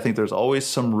of thing, I think there's always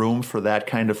some room for that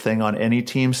kind of thing on any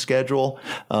team schedule.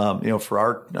 For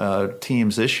our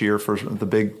teams this year, for the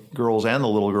big girls and the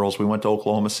little girls, we went to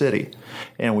Oklahoma City.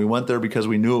 And we went there because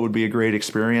we knew it would be a great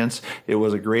experience. It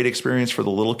was a great experience for the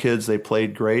little kids. They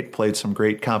played great, played some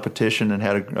great competition and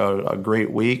had a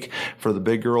great week. For the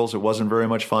big girls, it wasn't very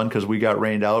much fun because we got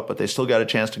rained out, but they still got a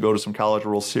chance to go to some College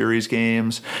World Series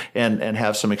games and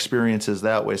have some experiences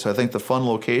that way. So I think the fun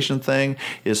location thing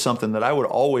is something that I would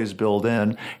always build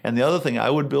in. And the other thing I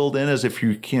would build in is if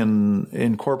you can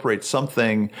incorporate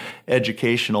something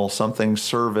educational, something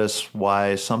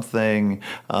service-wise, something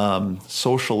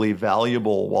socially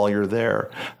valuable while you're there.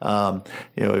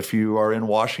 If you are in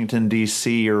Washington,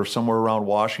 D.C. or somewhere around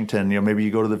Washington, maybe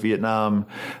you go to the Vietnam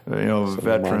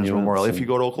Veterans Memorial. If you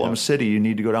go to Oklahoma City, you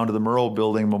need to go down to the Murrow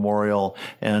Building Memorial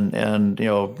and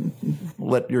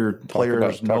let your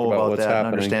players know about that and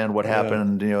understand what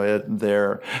happened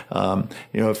there.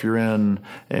 If you're in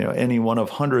any one of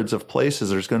hundreds of places,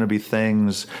 there's going to be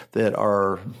things that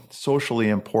are socially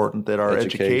important, that are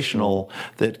educational,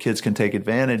 that kids can take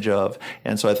advantage of.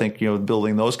 And so I think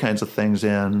building those kinds of things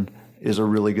in is a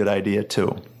really good idea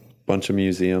too. bunch of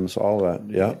museums, all that.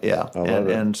 Yeah, Yeah, I love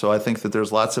it. and so I think that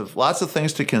there's lots of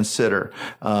things to consider.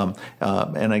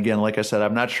 And again, like I said,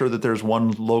 I'm not sure that there's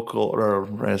one local or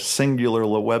a singular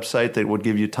website that would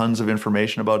give you tons of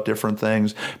information about different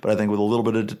things. But I think with a little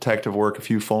bit of detective work, a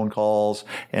few phone calls,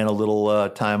 and a little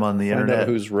time on the Find internet, out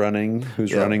who's running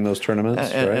those tournaments,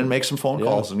 right? and make some phone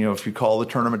calls. And if you call the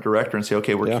tournament director and say,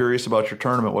 okay, we're curious about your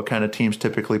tournament, what kind of teams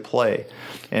typically play?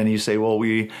 And you say, well,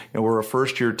 we're a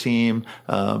first year team.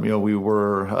 We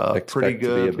were pretty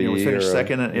good. We finished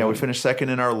second. We finished second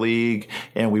in our league,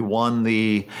 and we won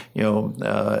the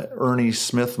Ernie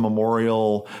Smith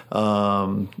Memorial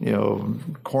corn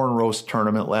roast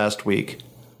tournament last week.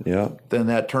 Yeah. Then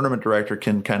that tournament director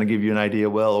can kind of give you an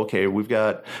idea. Well, okay, we've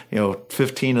got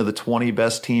 15 of the 20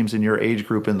 best teams in your age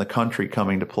group in the country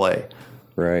coming to play.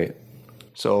 Right.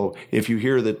 So if you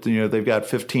hear that they've got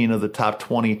 15 of the top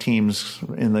 20 teams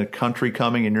in the country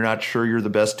coming, and you're not sure you're the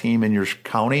best team in your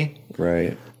county,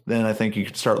 right, then I think you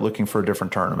could start looking for a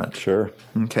different tournament. Sure.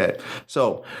 Okay.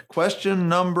 So question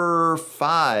number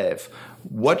 5.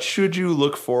 What should you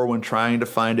look for when trying to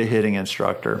find a hitting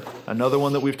instructor? Another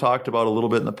one that we've talked about a little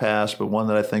bit in the past, but one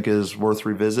that I think is worth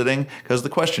revisiting because the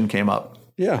question came up.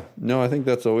 Yeah, no, I think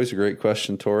that's always a great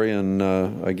question, Tori. And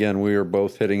again, we are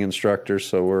both hitting instructors,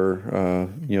 so we're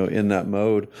in that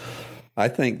mode. I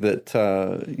think that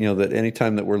that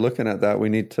anytime that we're looking at that, we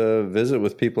need to visit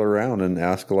with people around and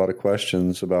ask a lot of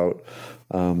questions about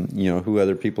who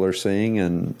other people are seeing,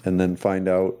 and then find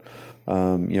out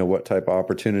what type of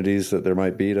opportunities that there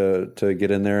might be to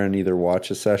get in there and either watch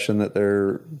a session that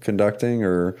they're conducting,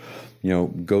 or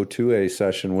go to a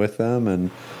session with them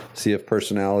and see if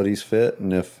personalities fit,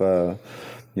 and if the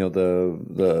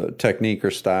technique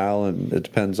or style, and it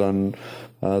depends on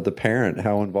the parent,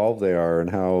 how involved they are, and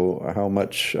how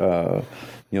much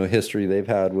history they've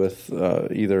had with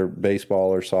either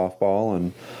baseball or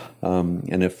softball,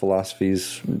 and if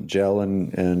philosophies gel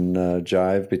and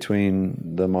jive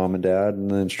between the mom and dad and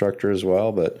the instructor as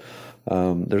well. But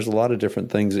there's a lot of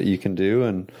different things that you can do,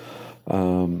 and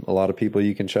a lot of people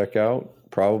you can check out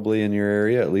probably in your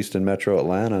area, at least in Metro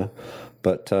Atlanta.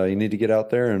 But you need to get out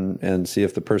there and see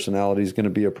if the personality is going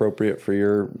to be appropriate for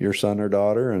your son or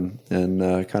daughter, and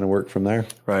kind of work from there.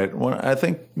 Right. Well, I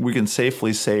think we can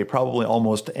safely say probably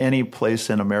almost any place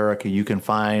in America you can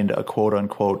find a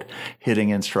quote-unquote hitting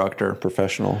instructor.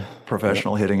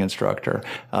 Professional hitting instructor.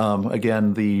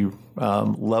 Again, the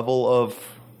level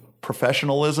of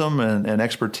professionalism and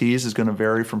expertise is going to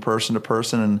vary from person to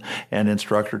person and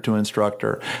instructor to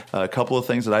instructor. A couple of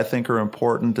things that I think are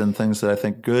important, and things that I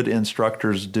think good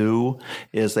instructors do,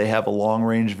 is they have a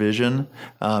long-range vision.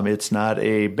 It's not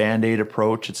a Band-Aid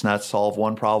approach. It's not solve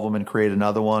one problem and create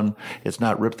another one. It's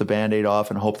not rip the Band-Aid off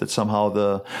and hope that somehow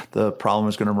the problem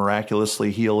is going to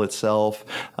miraculously heal itself.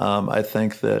 I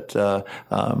think that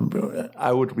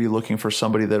I would be looking for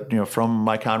somebody that, from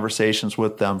my conversations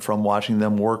with them, from watching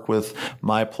them work with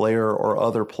my player or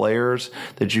other players,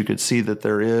 that you could see that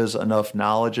there is enough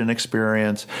knowledge and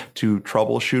experience to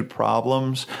troubleshoot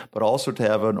problems, but also to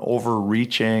have an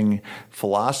overreaching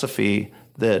philosophy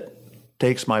that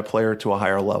takes my player to a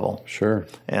higher level. Sure.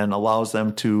 And allows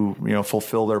them to,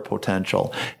 fulfill their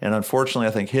potential. And unfortunately,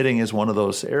 I think hitting is one of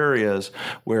those areas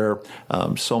where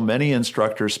so many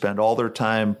instructors spend all their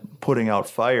time putting out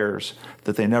fires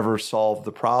that they never solve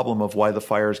the problem of why the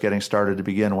fire is getting started to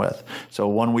begin with. So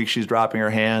one week she's dropping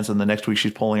her hands, and the next week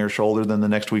she's pulling her shoulder, then the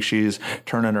next week she's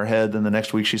turning her head, then the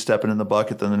next week she's stepping in the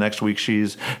bucket, then the next week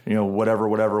she's,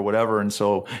 whatever. And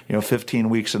so, 15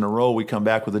 weeks in a row, we come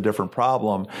back with a different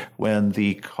problem, when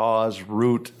the cause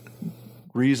root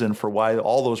reason for why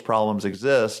all those problems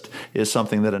exist is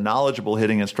something that a knowledgeable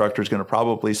hitting instructor is going to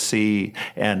probably see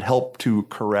and help to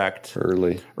correct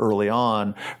early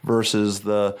on, versus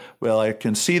I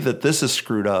can see that this is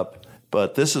screwed up,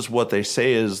 but this is what they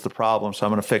say is the problem, so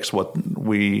I'm going to fix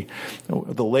the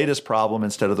latest problem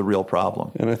instead of the real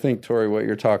problem. And I think, Tori, what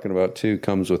you're talking about too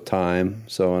comes with time.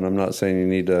 So, and I'm not saying you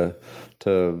need to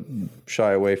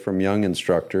shy away from young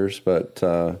instructors, but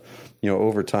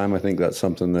over time, I think that's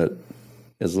something that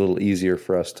is a little easier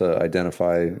for us to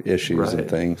identify issues and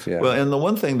things. Yeah. Well, and the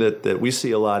one thing that we see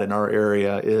a lot in our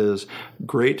area is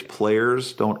great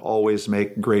players don't always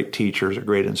make great teachers or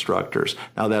great instructors.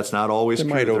 Now, that's not always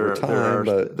true. Might over time,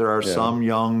 but there are some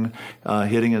young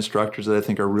hitting instructors that I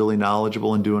think are really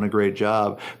knowledgeable and doing a great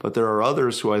job. But there are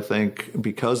others who I think,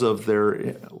 because of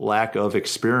their lack of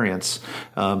experience,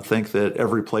 think that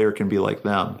every player can be like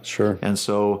them. Sure. And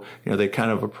so, they kind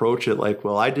of approach it like,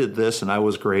 well, I did this and I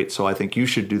was great, so I think you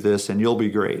should do this and you'll be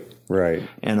great. Right.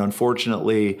 And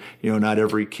unfortunately, not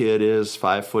every kid is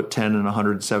 5'10" and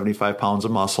 175 pounds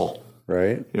of muscle.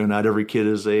 Right. Not every kid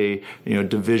is a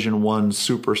Division I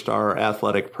superstar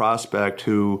athletic prospect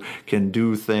who can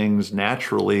do things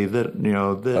naturally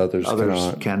that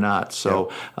others cannot.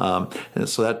 So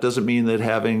so that doesn't mean that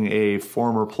having a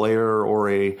former player or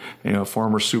a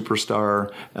former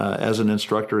superstar as an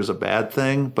instructor is a bad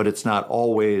thing, but it's not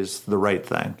always the right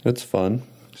thing. It's fun.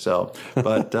 So,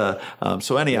 but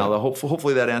so anyhow,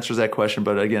 hopefully that answers that question.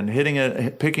 But again,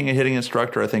 picking a hitting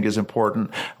instructor, I think, is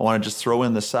important. I want to just throw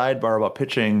in the sidebar about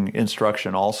pitching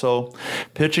instruction. Also,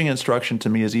 pitching instruction to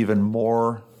me is even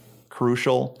more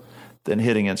crucial than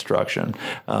hitting instruction.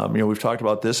 We've talked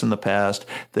about this in the past,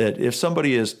 that if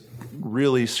somebody is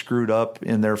really screwed up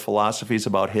in their philosophies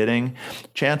about hitting,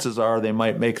 chances are they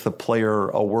might make the player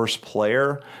a worse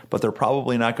player, but they're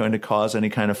probably not going to cause any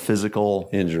kind of physical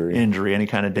injury, any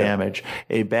kind of damage.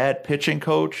 Yeah. A bad pitching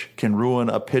coach can ruin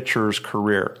a pitcher's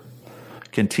career.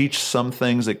 Can teach some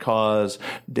things that cause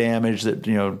damage, that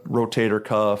rotator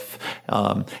cuff,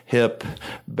 hip,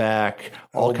 back,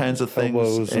 all kinds of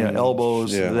things,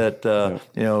 elbows that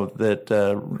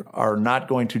are not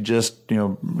going to just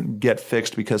get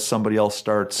fixed because somebody else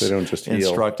starts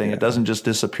instructing. Yeah. It doesn't just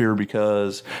disappear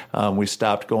because we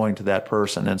stopped going to that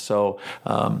person. And so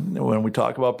when we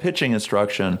talk about pitching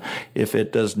instruction, if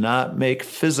it does not make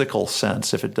physical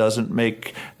sense, if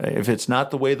it's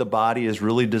not the way the body is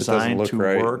really designed to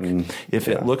work, if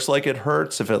it looks like it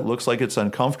hurts, if it looks like it's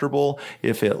uncomfortable,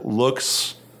 if it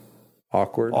looks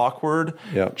awkward,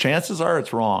 chances are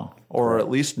it's wrong, or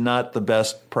at least not the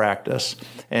best practice.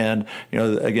 And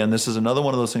again, this is another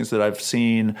one of those things that I've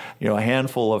seen a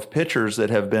handful of pitchers that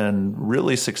have been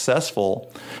really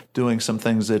successful doing some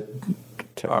things that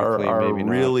are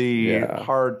really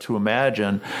hard to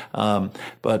imagine.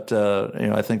 But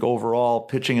I think overall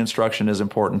pitching instruction is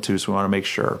important too, so we want to make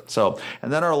sure. So,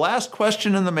 and then our last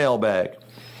question in the mailbag.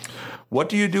 What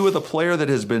do you do with a player that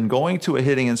has been going to a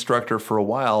hitting instructor for a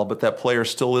while, but that player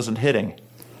still isn't hitting?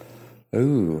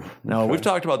 Ooh. Now, we've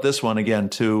talked about this one again,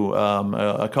 too,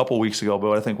 a couple weeks ago,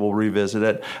 but I think we'll revisit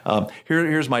it.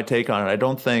 Here's my take on it. I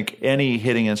don't think any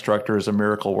hitting instructor is a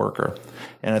miracle worker.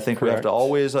 And I think we have to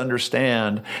always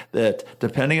understand that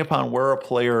depending upon where a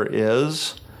player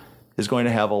is going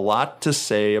to have a lot to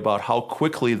say about how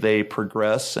quickly they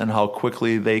progress and how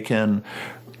quickly they can.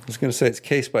 I was going to say it's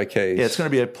case by case. Yeah, it's going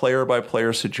to be a player by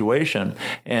player situation.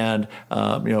 And,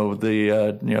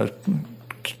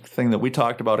 thing that we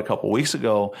talked about a couple weeks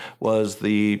ago was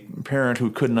the parent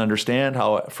who couldn't understand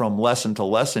how from lesson to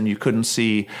lesson you couldn't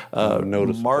see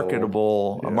marked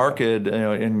measurable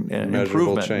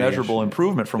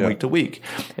improvement from week to week.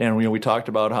 And we talked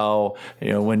about how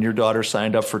when your daughter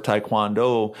signed up for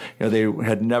Taekwondo, they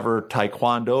had never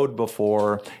Taekwondoed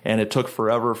before, and it took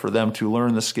forever for them to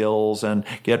learn the skills and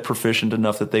get proficient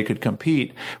enough that they could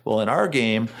compete. Well, in our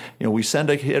game, we send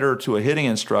a hitter to a hitting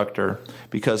instructor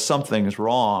because something's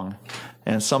wrong.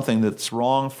 And something that's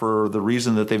wrong for the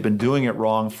reason that they've been doing it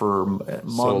wrong for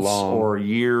months or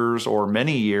years or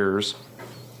many years.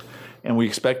 And we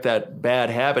expect that bad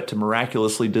habit to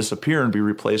miraculously disappear and be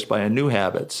replaced by a new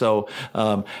habit. So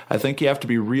I think you have to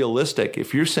be realistic.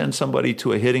 If you send somebody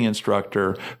to a hitting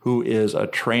instructor who is a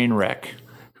train wreck,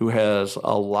 who has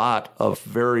a lot of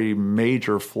very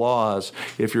major flaws,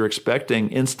 if you're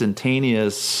expecting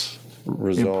instantaneous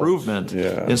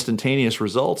instantaneous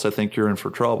results, I think you're in for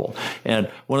trouble.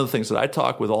 And one of the things that I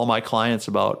talk with all my clients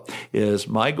about is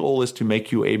my goal is to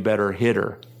make you a better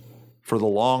hitter for the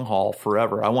long haul,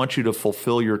 forever. I want you to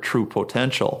fulfill your true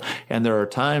potential. And there are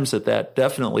times that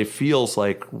definitely feels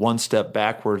like one step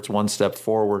backwards, one step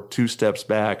forward, two steps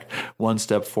back, one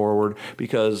step forward,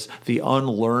 because the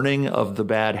unlearning of the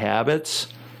bad habits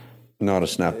not a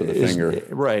snap of the finger.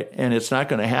 Right. And it's not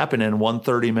going to happen in one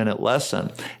 30-minute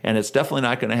lesson. And it's definitely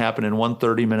not going to happen in one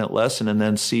 30-minute lesson and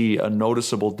then see a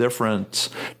noticeable difference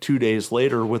 2 days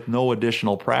later with no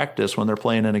additional practice when they're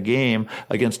playing in a game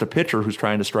against a pitcher who's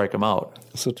trying to strike them out.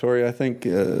 So, Tori, I think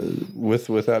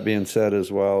with that being said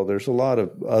as well, there's a lot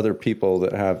of other people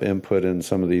that have input in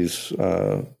some of these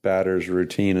batters'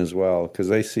 routine as well, because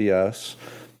they see us,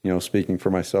 speaking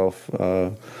for myself,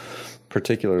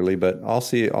 particularly, but I'll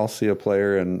see a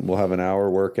player and we'll have an hour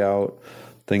workout.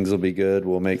 Things will be good.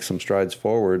 We'll make some strides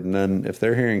forward. And then if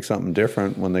they're hearing something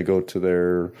different when they go to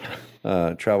their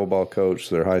travel ball coach,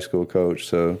 their high school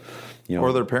coach, or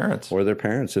their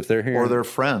parents, if they're hearing, or their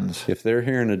friends, if they're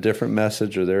hearing a different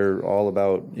message, or they're all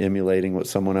about emulating what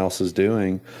someone else is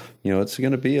doing, it's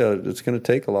going to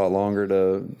take a lot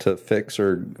longer to fix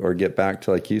or get back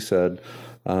to, like you said,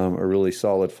 a really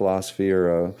solid philosophy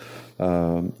or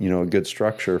a good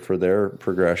structure for their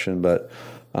progression. But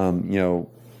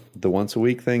the once a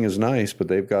week thing is nice, but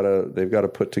they've got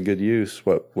to put to good use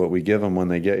what we give them when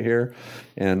they get here.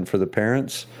 And for the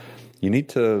parents, you need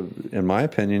to, in my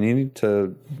opinion, you need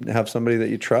to have somebody that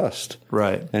you trust,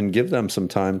 right, and give them some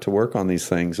time to work on these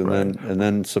things, and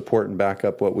then support and back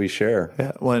up what we share.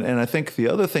 Yeah. Well, and I think the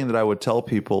other thing that I would tell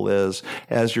people is,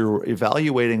 as you're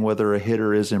evaluating whether a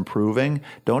hitter is improving,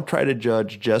 don't try to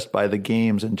judge just by the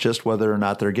games and just whether or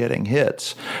not they're getting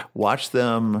hits. Watch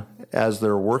them as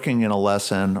they're working in a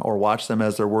lesson, or watch them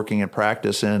as they're working in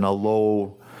practice in a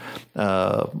low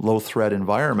threat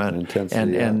environment,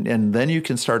 and then you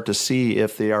can start to see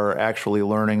if they are actually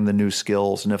learning the new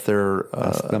skills, and if they're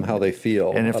ask them how they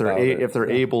feel, and if they're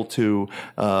able to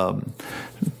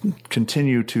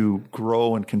continue to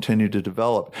grow and continue to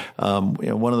develop.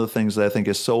 One of the things that I think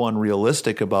is so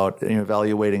unrealistic about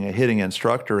evaluating a hitting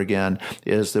instructor again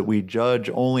is that we judge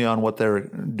only on what they're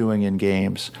doing in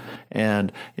games.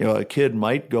 And a kid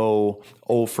might go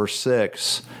 0 for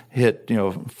 6, hit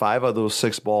 5 of those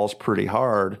 6 balls pretty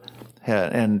hard,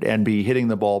 and be hitting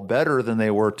the ball better than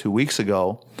they were 2 weeks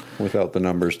ago, without the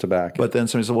numbers to back it. But then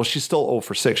somebody said, "Well, she's still 0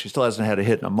 for 6. She still hasn't had a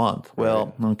hit in a month."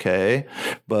 Well, okay,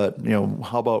 but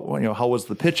how about how was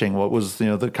the pitching? What was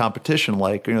the competition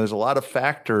like? There's a lot of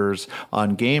factors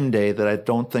on game day that I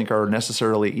don't think are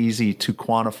necessarily easy to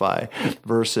quantify.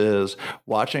 Versus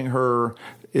watching her.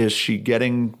 Is she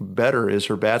getting better? Is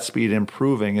her bat speed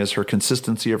improving? Is her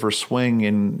consistency of her swing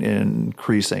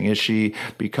increasing? Is she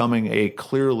becoming a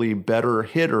clearly better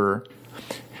hitter?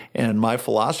 And my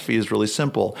philosophy is really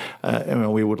simple.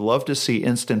 We would love to see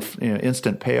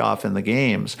instant payoff in the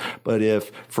games, but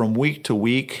if from week to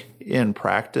week in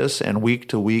practice and week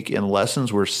to week in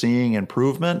lessons we're seeing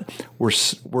improvement,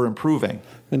 we're improving.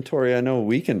 And Tori, I know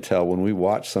we can tell when we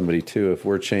watch somebody too, if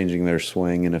we're changing their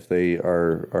swing and if they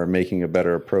are making a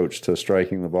better approach to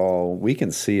striking the ball, we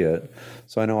can see it.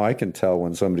 So I know I can tell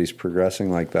when somebody's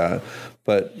progressing like that.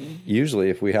 But usually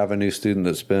if we have a new student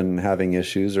that's been having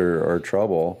issues or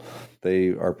trouble, they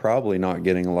are probably not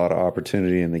getting a lot of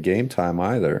opportunity in the game time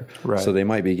either. Right. So they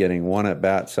might be getting 1 at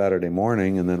bat Saturday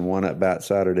morning and then 1 at bat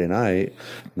Saturday night.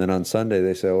 And then on Sunday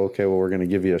they say, okay, well, we're going to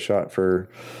give you a shot for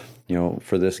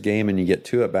this game, and you get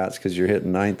 2 at bats because you're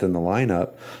hitting 9th in the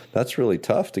lineup. That's really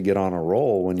tough to get on a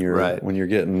roll when you're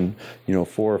getting 4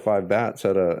 or 5 bats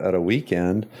at a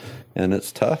weekend, and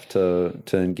it's tough to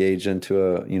engage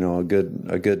into a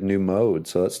good new mode.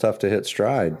 So it's tough to hit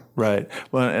stride. Right.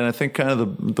 Well, and I think kind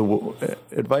of the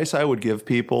advice I would give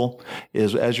people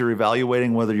is, as you're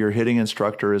evaluating whether your hitting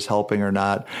instructor is helping or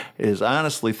not, is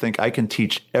honestly think I can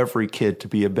teach every kid to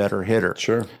be a better hitter.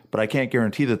 Sure. But I can't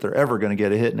guarantee that they're ever going to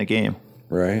get a hit in a game.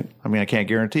 Right. I mean, I can't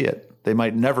guarantee it. They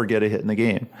might never get a hit in the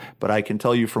game, but I can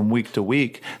tell you from week to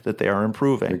week that they are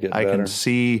improving. I can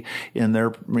see in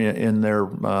their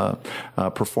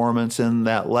performance in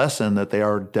that lesson that they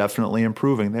are definitely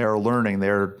improving. They are learning. They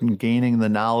are gaining the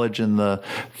knowledge and the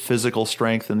physical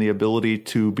strength and the ability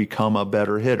to become a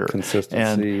better hitter.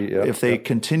 Consistency. And if they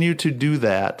continue to do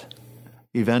that,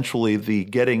 eventually the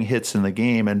getting hits in the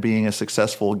game and being a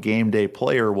successful game day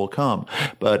player will come.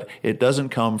 But it doesn't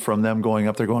come from them going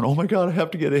up there going, "Oh my God, I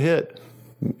have to get a hit."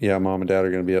 Yeah, mom and dad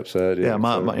are going to be upset. Yeah,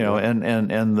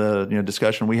 and the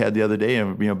discussion we had the other day,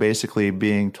 basically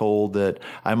being told that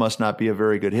I must not be a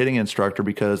very good hitting instructor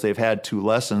because they've had 2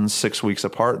 lessons 6 weeks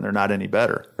apart and they're not any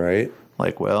better. Right.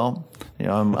 Like, well,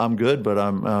 I'm good, but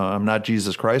I'm not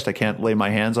Jesus Christ. I can't lay my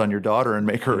hands on your daughter and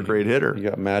make her a great hitter. You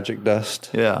got magic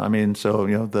dust. Yeah, I mean, so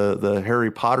the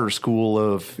Harry Potter school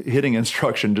of hitting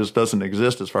instruction just doesn't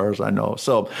exist as far as I know.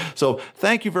 So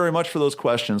thank you very much for those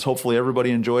questions. Hopefully everybody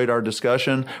enjoyed our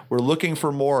discussion. We're looking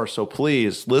for more, so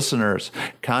please, listeners,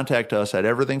 contact us at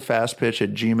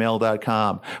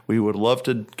everythingfastpitch@gmail.com. We would love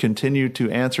to continue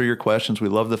to answer your questions. We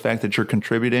love the fact that you're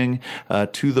contributing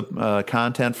to the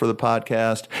content for the podcast.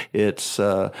 It's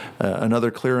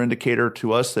another clear indicator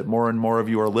to us that more and more of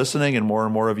you are listening and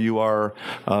more of you are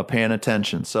paying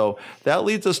attention. So that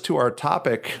leads us to our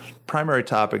primary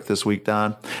topic this week,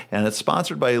 Don, and it's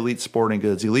sponsored by Elite Sporting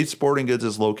Goods. Elite Sporting Goods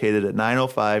is located at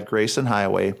 905 Grayson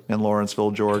Highway in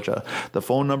Lawrenceville, Georgia. The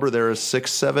phone number there is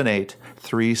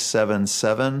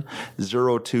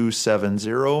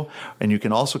 678-377-0270, and you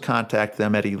can also contact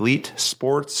them at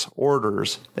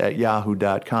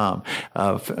elitesportsorders@yahoo.com.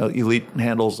 Elite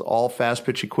handles all fast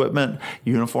pitch equipment,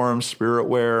 uniforms, spirit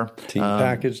wear, team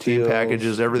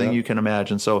packages, everything you can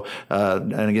imagine. So,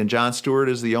 and again, John Stewart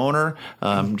is the owner.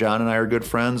 John and I are good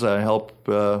friends. I help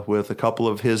with a couple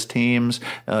of his teams,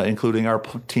 including our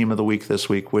team of the week this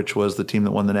week, which was the team that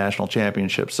won the national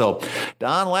championship. So,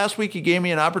 Don, last week you gave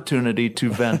me an opportunity to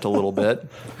vent a little bit,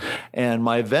 and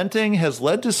my venting has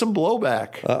led to some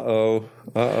blowback. Uh-oh.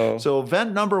 So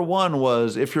vent number one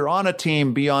was, if you're on a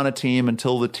team, be on a team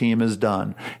until the team is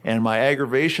done. And my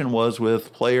aggravation was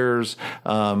with players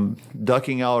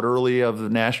ducking out early of the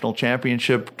national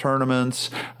championship tournaments,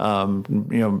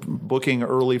 booking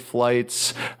early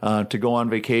flights to go on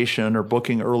vacation, or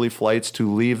booking early flights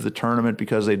to leave the tournament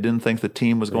because they didn't think the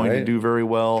team was going to do very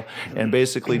well, and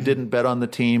basically didn't bet on the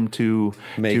team to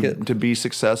be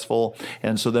successful.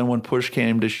 And so then when push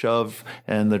came to shove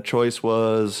and the choice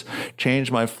was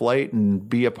change my flight and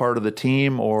be a part of the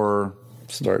team, or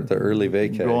start the early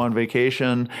vacation, go on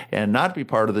vacation and not be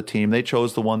part of the team, they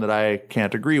chose the one that I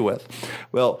can't agree with.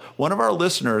 Well, one of our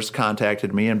listeners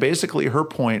contacted me, and basically her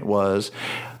point was,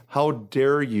 how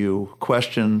dare you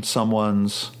question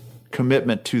someone's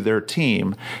commitment to their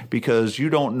team, because you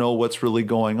don't know what's really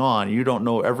going on. You don't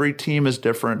know. Every team is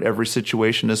different. Every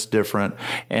situation is different.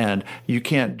 And you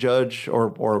can't judge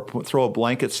or throw a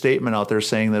blanket statement out there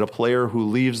saying that a player who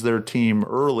leaves their team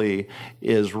early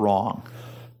is wrong.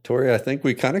 Tori, I think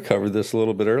we kind of covered this a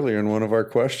little bit earlier in one of our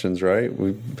questions, right?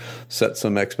 We set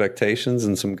some expectations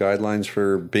and some guidelines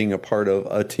for being a part of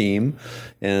a team.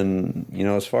 And,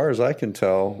 as far as I can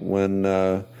tell, when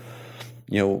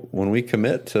we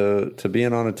commit to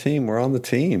being on a team, we're on the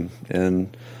team,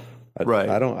 and I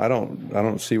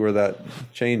don't see where that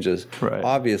changes. Right.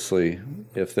 Obviously,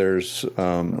 if there's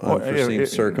unforeseen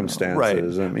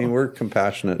circumstances, I mean, we're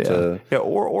compassionate to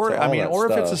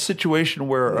if it's a situation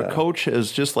where a coach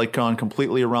has just like gone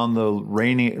completely around the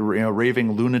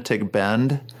raving lunatic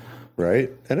bend.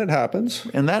 Right, and it happens,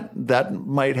 and that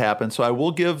might happen. So I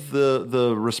will give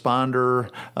the responder,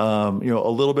 a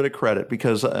little bit of credit,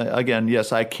 because again,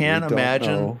 yes, I can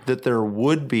imagine that there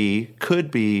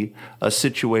could be a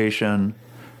situation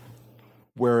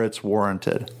where it's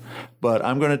warranted. But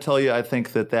I'm going to tell you, I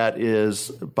think that is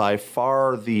by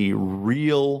far the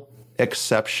real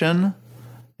exception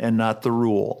and not the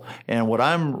rule. And what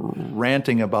I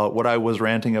was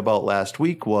ranting about last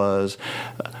week was,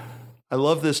 I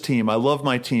love this team. I love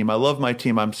my team. I love my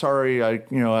team. I'm sorry. This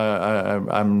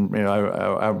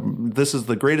is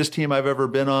the greatest team I've ever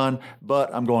been on, but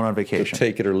I'm going on vacation.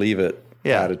 Take it or leave it.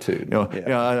 Attitude.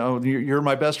 You're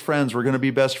my best friends. We're going to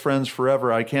be best friends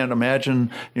forever. I can't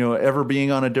imagine, ever being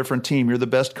on a different team. You're the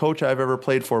best coach I've ever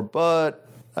played for, but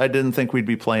I didn't think we'd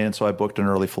be playing, so I booked an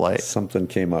early flight. Something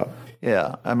came up.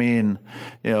 Yeah, I mean,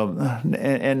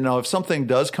 and now if something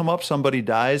does come up, somebody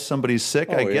dies, somebody's sick,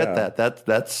 I get that.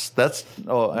 That's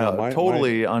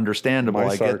totally understandable.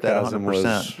 I get that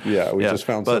 100%. We just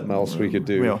found something else we could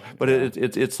do. But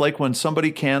it's like when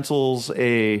somebody cancels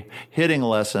a hitting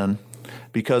lesson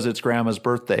because it's grandma's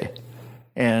birthday,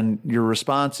 and your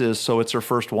response is, so it's her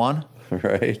first one?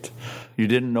 Right. You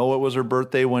didn't know it was her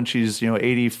birthday when she's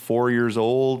 84 years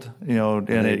old,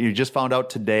 you just found out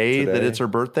today that it's her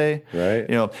birthday.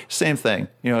 Right. Same thing.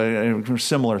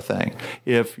 Similar thing.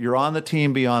 If you're on the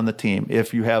team, be on the team.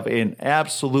 If you have an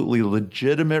absolutely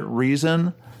legitimate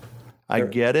reason, I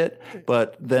get it,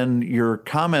 but then your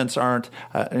comments aren't,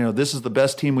 this is the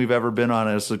best team we've ever been on.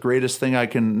 It's the greatest thing I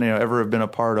can ever have been a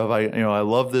part of. I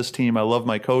love this team. I love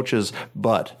my coaches,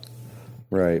 but.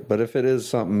 Right, but if it is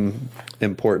something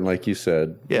important, like you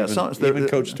said, even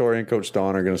Coach Tori and Coach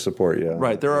Don are going to support you.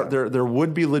 Right, there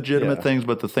would be legitimate things,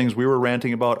 but the things we were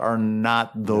ranting about are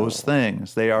not those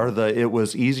things. They are it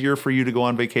was easier for you to go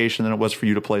on vacation than it was for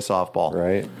you to play softball.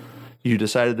 Right. You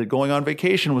decided that going on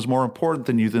vacation was more important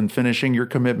than finishing your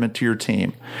commitment to your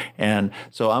team. And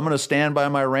so I'm going to stand by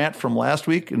my rant from last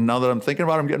week, and now that I'm thinking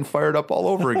about it, I'm getting fired up all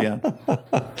over again.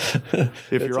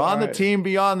 If you're on the team,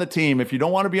 be on the team. If you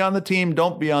don't want to be on the team,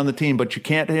 don't be on the team. But you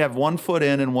can't have 1 foot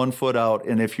in and 1 foot out.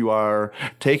 And if you are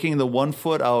taking the 1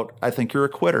 foot out, I think you're a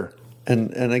quitter.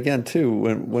 And again, too,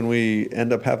 when we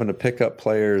end up having to pick up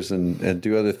players and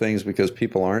do other things because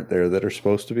people aren't there that are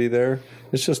supposed to be there,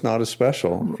 it's just not as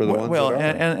special for the ones that are.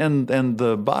 And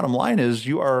the bottom line is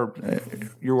you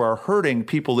are hurting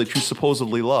people that you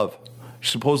supposedly love,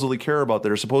 supposedly care about,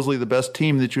 that are supposedly the best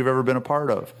team that you've ever been a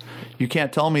part of. You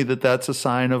can't tell me that that's a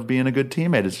sign of being a good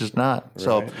teammate. It's just not. Right.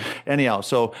 So anyhow,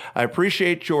 I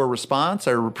appreciate your response.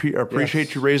 I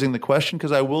appreciate you raising the question,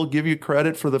 because I will give you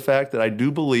credit for the fact that I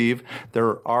do believe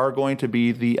there are going to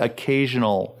be the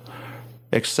occasional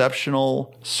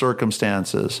exceptional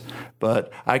circumstances,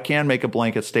 but I can make a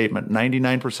blanket statement.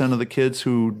 99% of the kids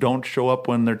who don't show up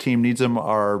when their team needs them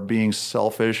are being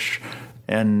selfish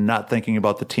and not thinking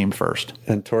about the team first.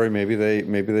 And Tori, maybe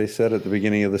they said at the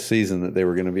beginning of the season that they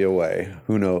were going to be away.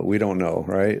 Who knows? We don't know,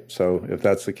 right? So if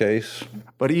that's the case,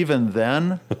 but even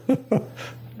then,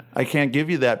 I can't give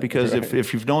you that, because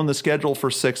if you've known the schedule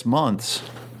for 6 months,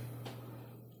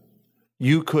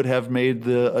 you could have made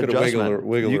the adjustment.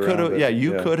 Wiggle you could have, around it.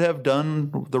 you could have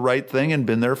done the right thing and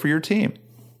been there for your team.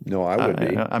 No, I would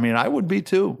be. I mean, I would be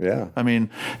too. Yeah. I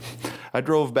mean, I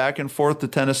drove back and forth to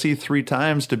Tennessee 3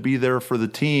 times to be there for the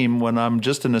team when I'm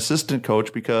just an assistant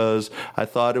coach because I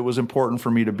thought it was important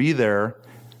for me to be there.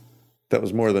 That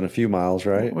was more than a few miles,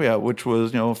 right? Yeah, which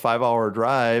was, a 5-hour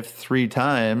drive 3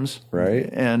 times. Right.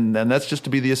 And that's just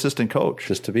to be the assistant coach.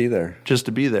 Just to be there. Just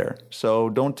to be there. So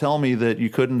don't tell me that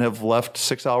you couldn't have left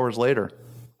 6 hours later.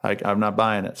 I'm not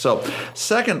buying it. So,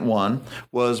 second one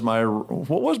was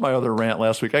what was my other rant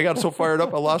last week? I got so fired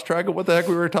up I lost track of what the heck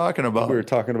we were talking about. We were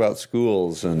talking about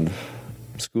schools and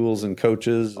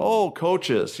coaches. Oh,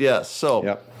 coaches, yes. So,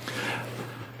 Yep.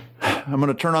 I'm going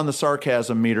to turn on the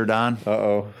sarcasm meter, Don.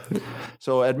 Uh-oh.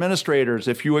 So, administrators,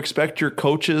 if you expect your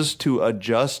coaches to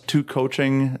adjust to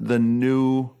coaching the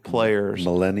new players,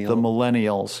 the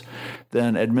millennials,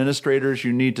 then administrators,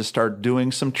 you need to start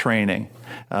doing some training.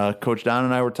 Coach Don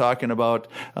and I were talking about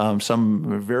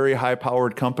some very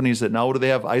high-powered companies that now, what do they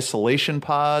have? Isolation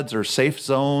pods or safe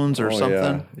zones or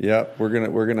something? Yeah,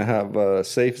 we're gonna have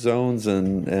safe zones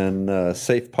and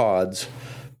safe pods.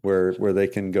 Where they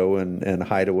can go and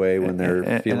hide away when they're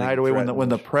feeling and hide away when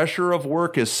the pressure of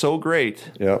work is so great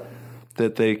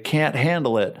that they can't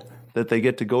handle it, that they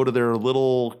get to go to their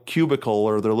little cubicle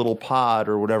or their little pod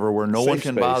or whatever where no one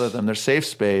can bother them, their safe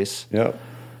space. Yep.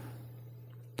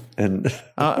 And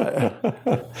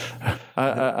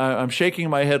I'm shaking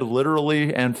my head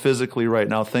literally and physically right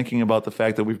now thinking about the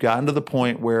fact that we've gotten to the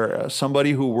point where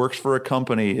somebody who works for a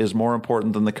company is more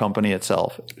important than the company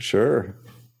itself. Sure.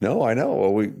 No, I know.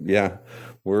 Well,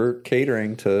 we're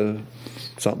catering to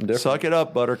something different. Suck it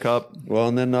up, Buttercup. Well,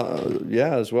 and then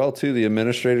as well too, the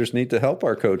administrators need to help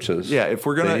our coaches. Yeah, if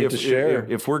we're gonna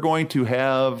if we're going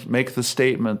to make the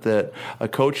statement that a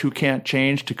coach who can't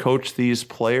change to coach these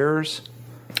players,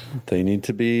 they need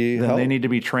to be they need to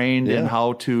be trained in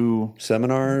how to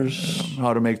seminars,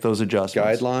 how to make those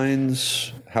adjustments,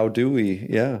 guidelines. How do we?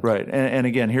 Yeah. Right. And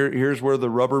again, here's where the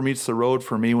rubber meets the road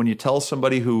for me. When you tell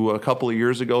somebody who a couple of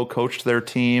years ago coached their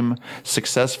team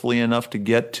successfully enough to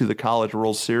get to the College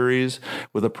World Series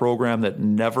with a program that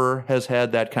never has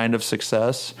had that kind of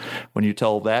success, when you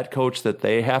tell that coach that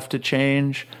they have to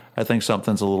change, I think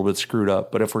something's a little bit screwed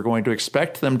up. But if we're going to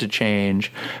expect them to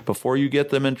change before you get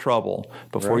them in trouble,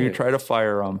 before you try to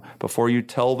fire them, before you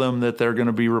tell them that they're going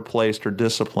to be replaced or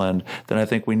disciplined, then I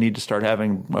think we need to start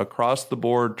having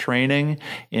across-the-board training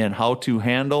in how to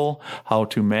handle, how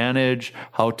to manage,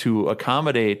 how to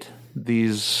accommodate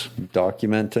these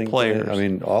documenting players. I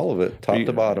mean, all of it, top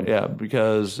to bottom. Yeah,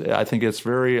 because I think it's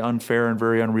very unfair and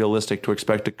very unrealistic to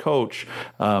expect a coach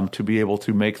to be able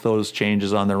to make those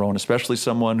changes on their own, especially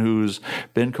someone who's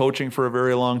been coaching for a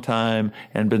very long time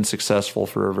and been successful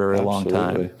for a very long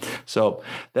time. So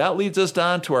that leads us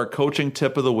down to our coaching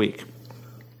tip of the week.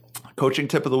 Coaching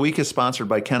Tip of the Week is sponsored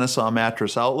by Kennesaw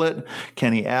Mattress Outlet.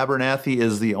 Kenny Abernathy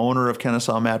is the owner of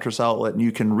Kennesaw Mattress Outlet, and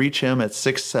you can reach him at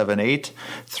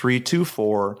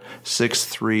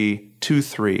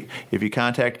 678-324-6323. If you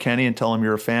contact Kenny and tell him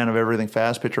you're a fan of everything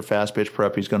Fast Pitch or Fast Pitch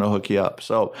Prep, he's going to hook you up.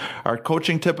 So our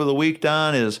coaching tip of the week,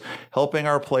 Don, is helping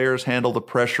our players handle the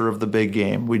pressure of the big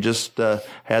game. We just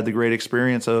had the great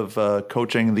experience of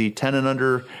coaching the 10 and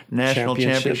under national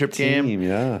championship game.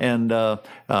 Yeah. And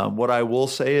what I will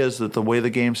say is that the way the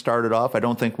game started off, I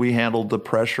don't think we handled the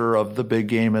pressure of the big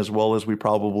game as well as we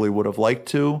probably would have liked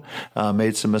to.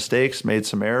 Made some mistakes, made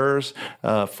some errors.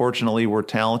 Fortunately, we're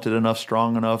talented enough,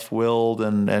 strong enough, willed,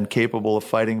 and capable of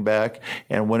fighting back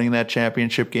and winning that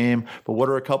championship game. But what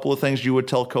are a couple of things you would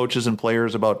tell coaches and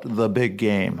players about the big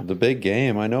game? The big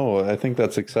game, I know. I think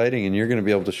that's exciting, and you're going to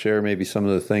be able to share maybe some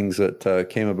of the things that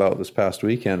came about this past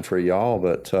weekend for y'all.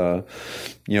 But,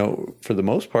 for the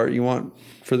most part, you want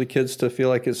for the kids to feel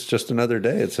like it's just another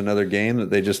day. It's another game that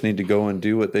they just need to go and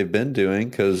do what they've been doing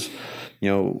because,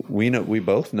 we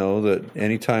both know that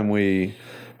anytime we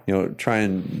try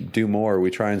and do more, we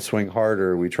try and swing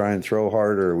harder, we try and throw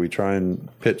harder, we try and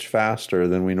pitch faster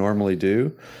than we normally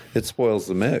do, it spoils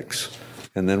the mix.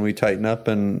 And then we tighten up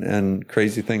and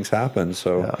crazy things happen.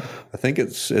 So I think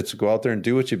it's go out there and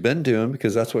do what you've been doing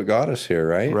because that's what got us here,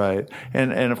 right? Right.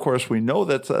 And of course we know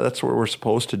that's what we're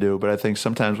supposed to do, but I think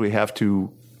sometimes we have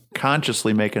to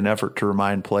consciously make an effort to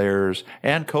remind players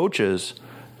and coaches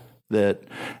that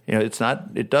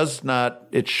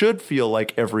it should feel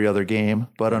like every other game,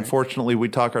 but unfortunately we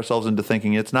talk ourselves into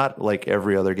thinking it's not like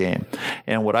every other game.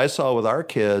 And what I saw with our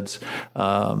kids,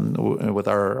 with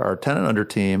our 10 and under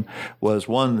team, was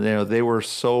one, they were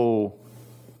so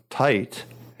tight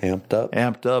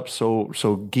amped up, so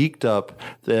geeked up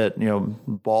that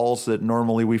balls that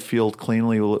normally we field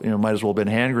cleanly might as well have been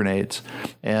hand grenades.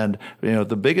 And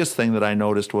the biggest thing that I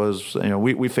noticed was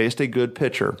we faced a good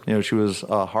pitcher. She was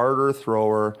a harder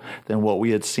thrower than what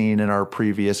we had seen in our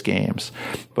previous games,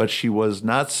 but she was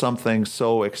not something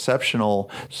so exceptional,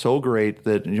 so great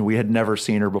that we had never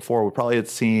seen her before. We probably had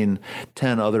seen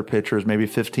 10 other pitchers, maybe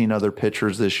 15 other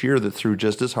pitchers this year that threw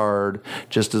just as hard,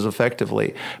 just as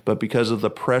effectively. But because of the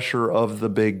pressure of the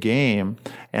big game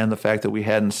and the fact that we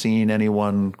hadn't seen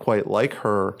anyone quite like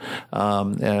her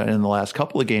in the last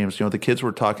couple of games, the kids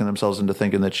were talking themselves into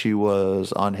thinking that she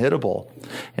was unhittable.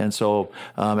 And so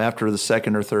after the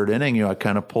second or third inning, I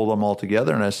kind of pulled them all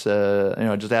together and I said,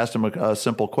 I just asked them a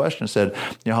simple question. I said,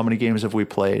 how many games have we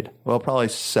played? Well, probably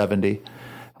 70.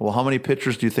 Well, how many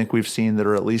pitchers do you think we've seen that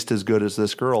are at least as good as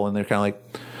this girl? And they're kind of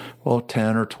like, well,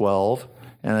 10 or 12.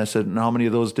 And I said, and how many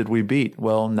of those did we beat?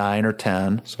 Well, 9 or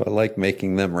 10. So I like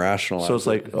making them rationalize. So it's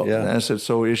like, yeah. And I said,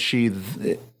 so is she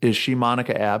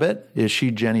Monica Abbott? Is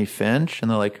she Jenny Finch? And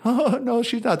they're like, oh, no,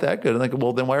 she's not that good. And I'm like,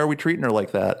 well, then why are we treating her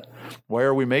like that? Why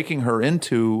are we making her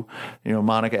into,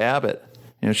 Monica Abbott?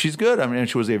 She's good. I mean,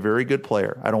 she was a very good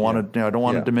player. I don't want to,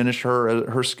 to diminish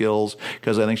her skills,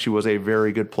 because I think she was a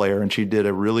very good player and she did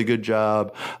a really good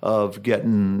job of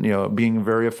getting, being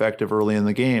very effective early in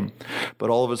the game.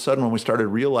 But all of a sudden, when we started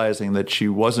realizing that she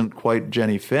wasn't quite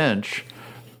Jenny Finch,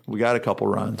 we got a couple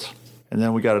runs, and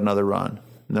then we got another run.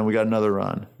 And then we got another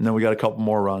run. And then we got a couple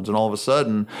more runs. And all of a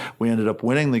sudden, we ended up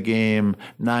winning the game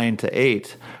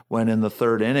 9-8, when in the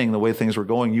third inning, the way things were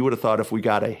going, you would have thought if we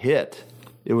got a hit,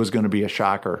 it was going to be a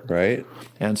shocker. Right.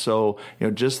 And so,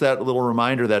 just that little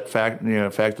reminder, that fact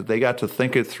that they got to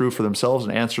think it through for themselves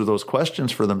and answer those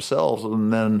questions for themselves,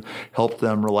 and then helped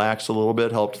them relax a little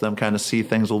bit, helped them kind of see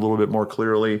things a little bit more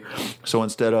clearly. So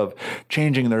instead of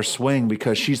changing their swing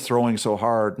because she's throwing so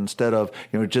hard, instead of,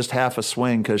 just half a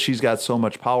swing because she's got so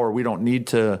much power, we don't need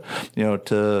to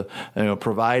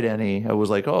provide any. It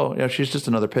was like, oh, yeah, she's just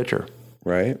another pitcher.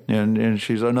 Right. And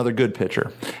she's another good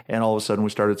pitcher. And all of a sudden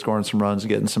we started scoring some runs and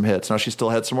getting some hits. Now, she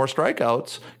still had some more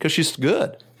strikeouts because she's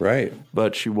good. Right.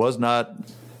 But she was not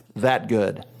that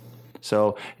good.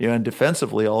 So, and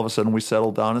defensively, all of a sudden we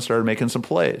settled down and started making some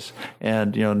plays.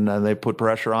 And, and they put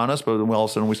pressure on us, but then all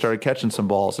of a sudden we started catching some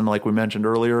balls. And like we mentioned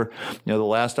earlier, the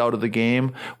last out of the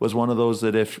game was one of those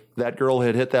that if that girl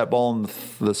had hit that ball in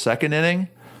the second inning,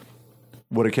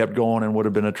 would have kept going and would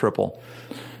have been a triple.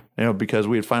 Because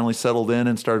we had finally settled in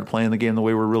and started playing the game the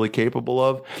way we're really capable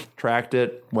of, tracked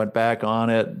it, went back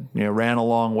on it, ran a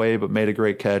long way, but made a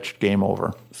great catch, game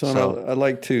over. So I'd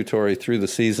like to, Tori, through the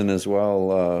season as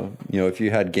well, if you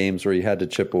had games where you had to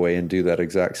chip away and do that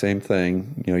exact same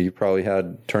thing, you probably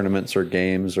had tournaments or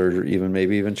games or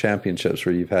maybe even championships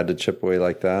where you've had to chip away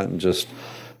like that, and just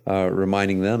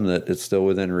reminding them that it's still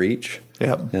within reach.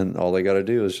 Yep. And all they got to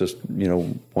do is just,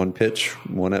 one pitch,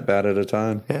 one at bat at a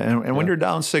time. Yeah, and when you're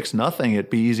down 6-0, it'd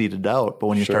be easy to doubt. But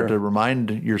when you start to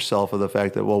remind yourself of the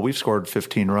fact that, well, we've scored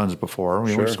 15 runs before.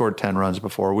 We've scored 10 runs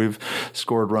before. We've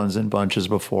scored runs in bunches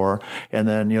before. And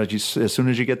then, as soon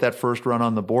as you get that first run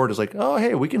on the board, it's like, oh,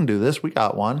 hey, we can do this. We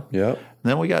got one. Yep. And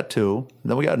then we got two.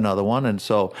 And then we got another one. And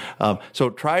so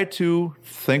try to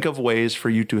think of ways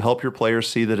for you to help your players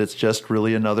see that it's just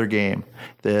really another game,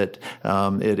 that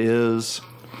it is.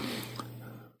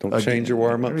 Don't change your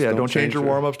warm-ups. Yeah, don't change your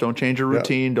warm-ups. Don't change your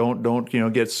routine. Yep.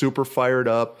 Don't get super fired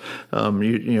up.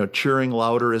 Cheering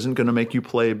louder isn't going to make you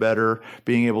play better.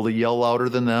 Being able to yell louder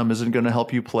than them isn't going to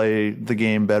help you play the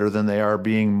game better than they are.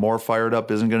 Being more fired up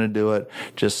isn't going to do it.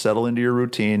 Just settle into your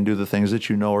routine. Do the things that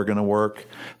you know are going to work,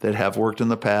 that have worked in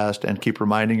the past, and keep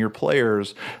reminding your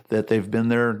players that they've been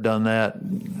there, done that.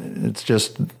 It's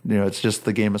just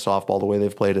the game of softball the way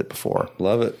they've played it before.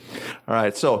 Love it. All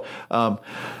right, so.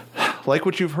 Like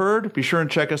what you've heard, be sure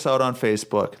and check us out on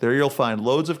Facebook. There you'll find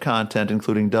loads of content,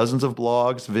 including dozens of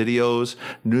blogs, videos,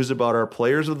 news about our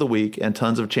players of the week, and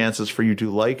tons of chances for you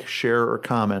to like, share, or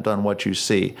comment on what you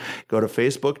see. Go to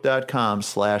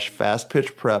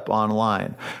facebook.com/fastpitchprep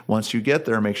online. Once you get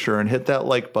there, make sure and hit that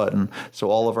like button so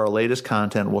all of our latest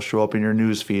content will show up in your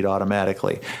news feed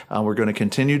automatically. We're going to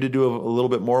continue to do a little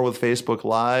bit more with Facebook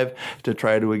Live to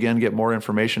try to, again, get more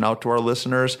information out to our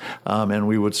listeners, and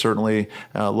we would certainly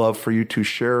love for you to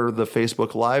share the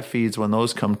Facebook Live feeds when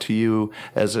those come to you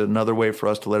as another way for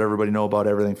us to let everybody know about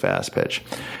everything Fast Pitch.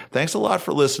 Thanks a lot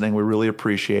for listening. We really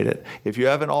appreciate it. If you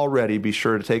haven't already, be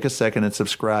sure to take a second and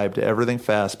subscribe to Everything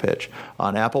Fast Pitch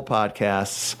on Apple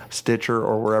Podcasts, Stitcher,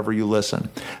 or wherever you listen.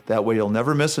 That way you'll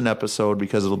never miss an episode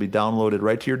because it'll be downloaded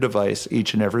right to your device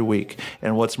each and every week.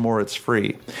 And what's more, it's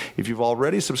free. If you've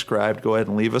already subscribed, go ahead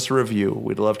and leave us a review.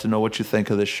 We'd love to know what you think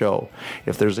of this show.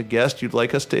 If there's a guest you'd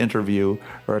like us to interview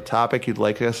or a topic you'd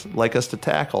like us to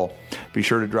tackle, be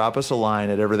sure to drop us a line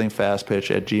at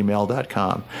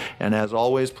everythingfastpitch@gmail.com. And as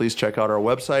always, please check out our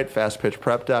website,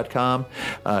 fastpitchprep.com.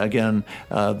 Again,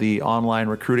 the online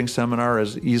recruiting seminar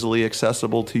is easily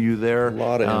accessible to you there. A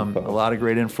lot of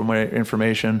great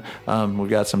information. We've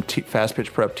got some Fast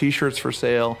Pitch Prep t-shirts for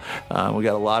sale. We've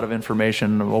got a lot of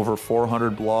information, over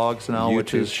 400 blogs now, YouTube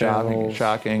which is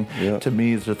shocking Yep. to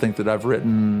me to think that I've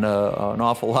written an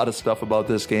awful lot of stuff about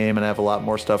this game and I have a lot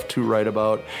more stuff to write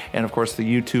about. And of course, the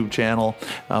YouTube channel.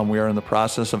 We are in the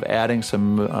process of adding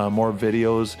some more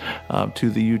videos to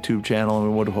the YouTube channel,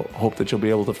 and we would hope that you'll be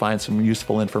able to find some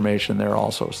useful information there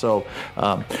also. So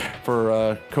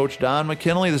for Coach Don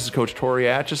McKinley, this is Coach Tori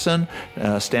Atchison,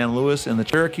 Stan Lewis in the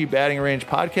Cherokee Batting Range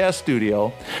podcast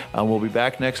studio. We'll be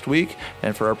back next week.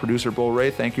 And for our producer, Bo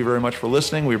Ray, thank you very much for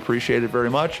listening. We appreciate it very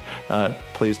much.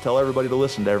 Please tell everybody to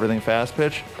listen to Everything Fast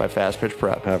Pitch by Fast Pitch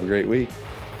Prep. Have a great week.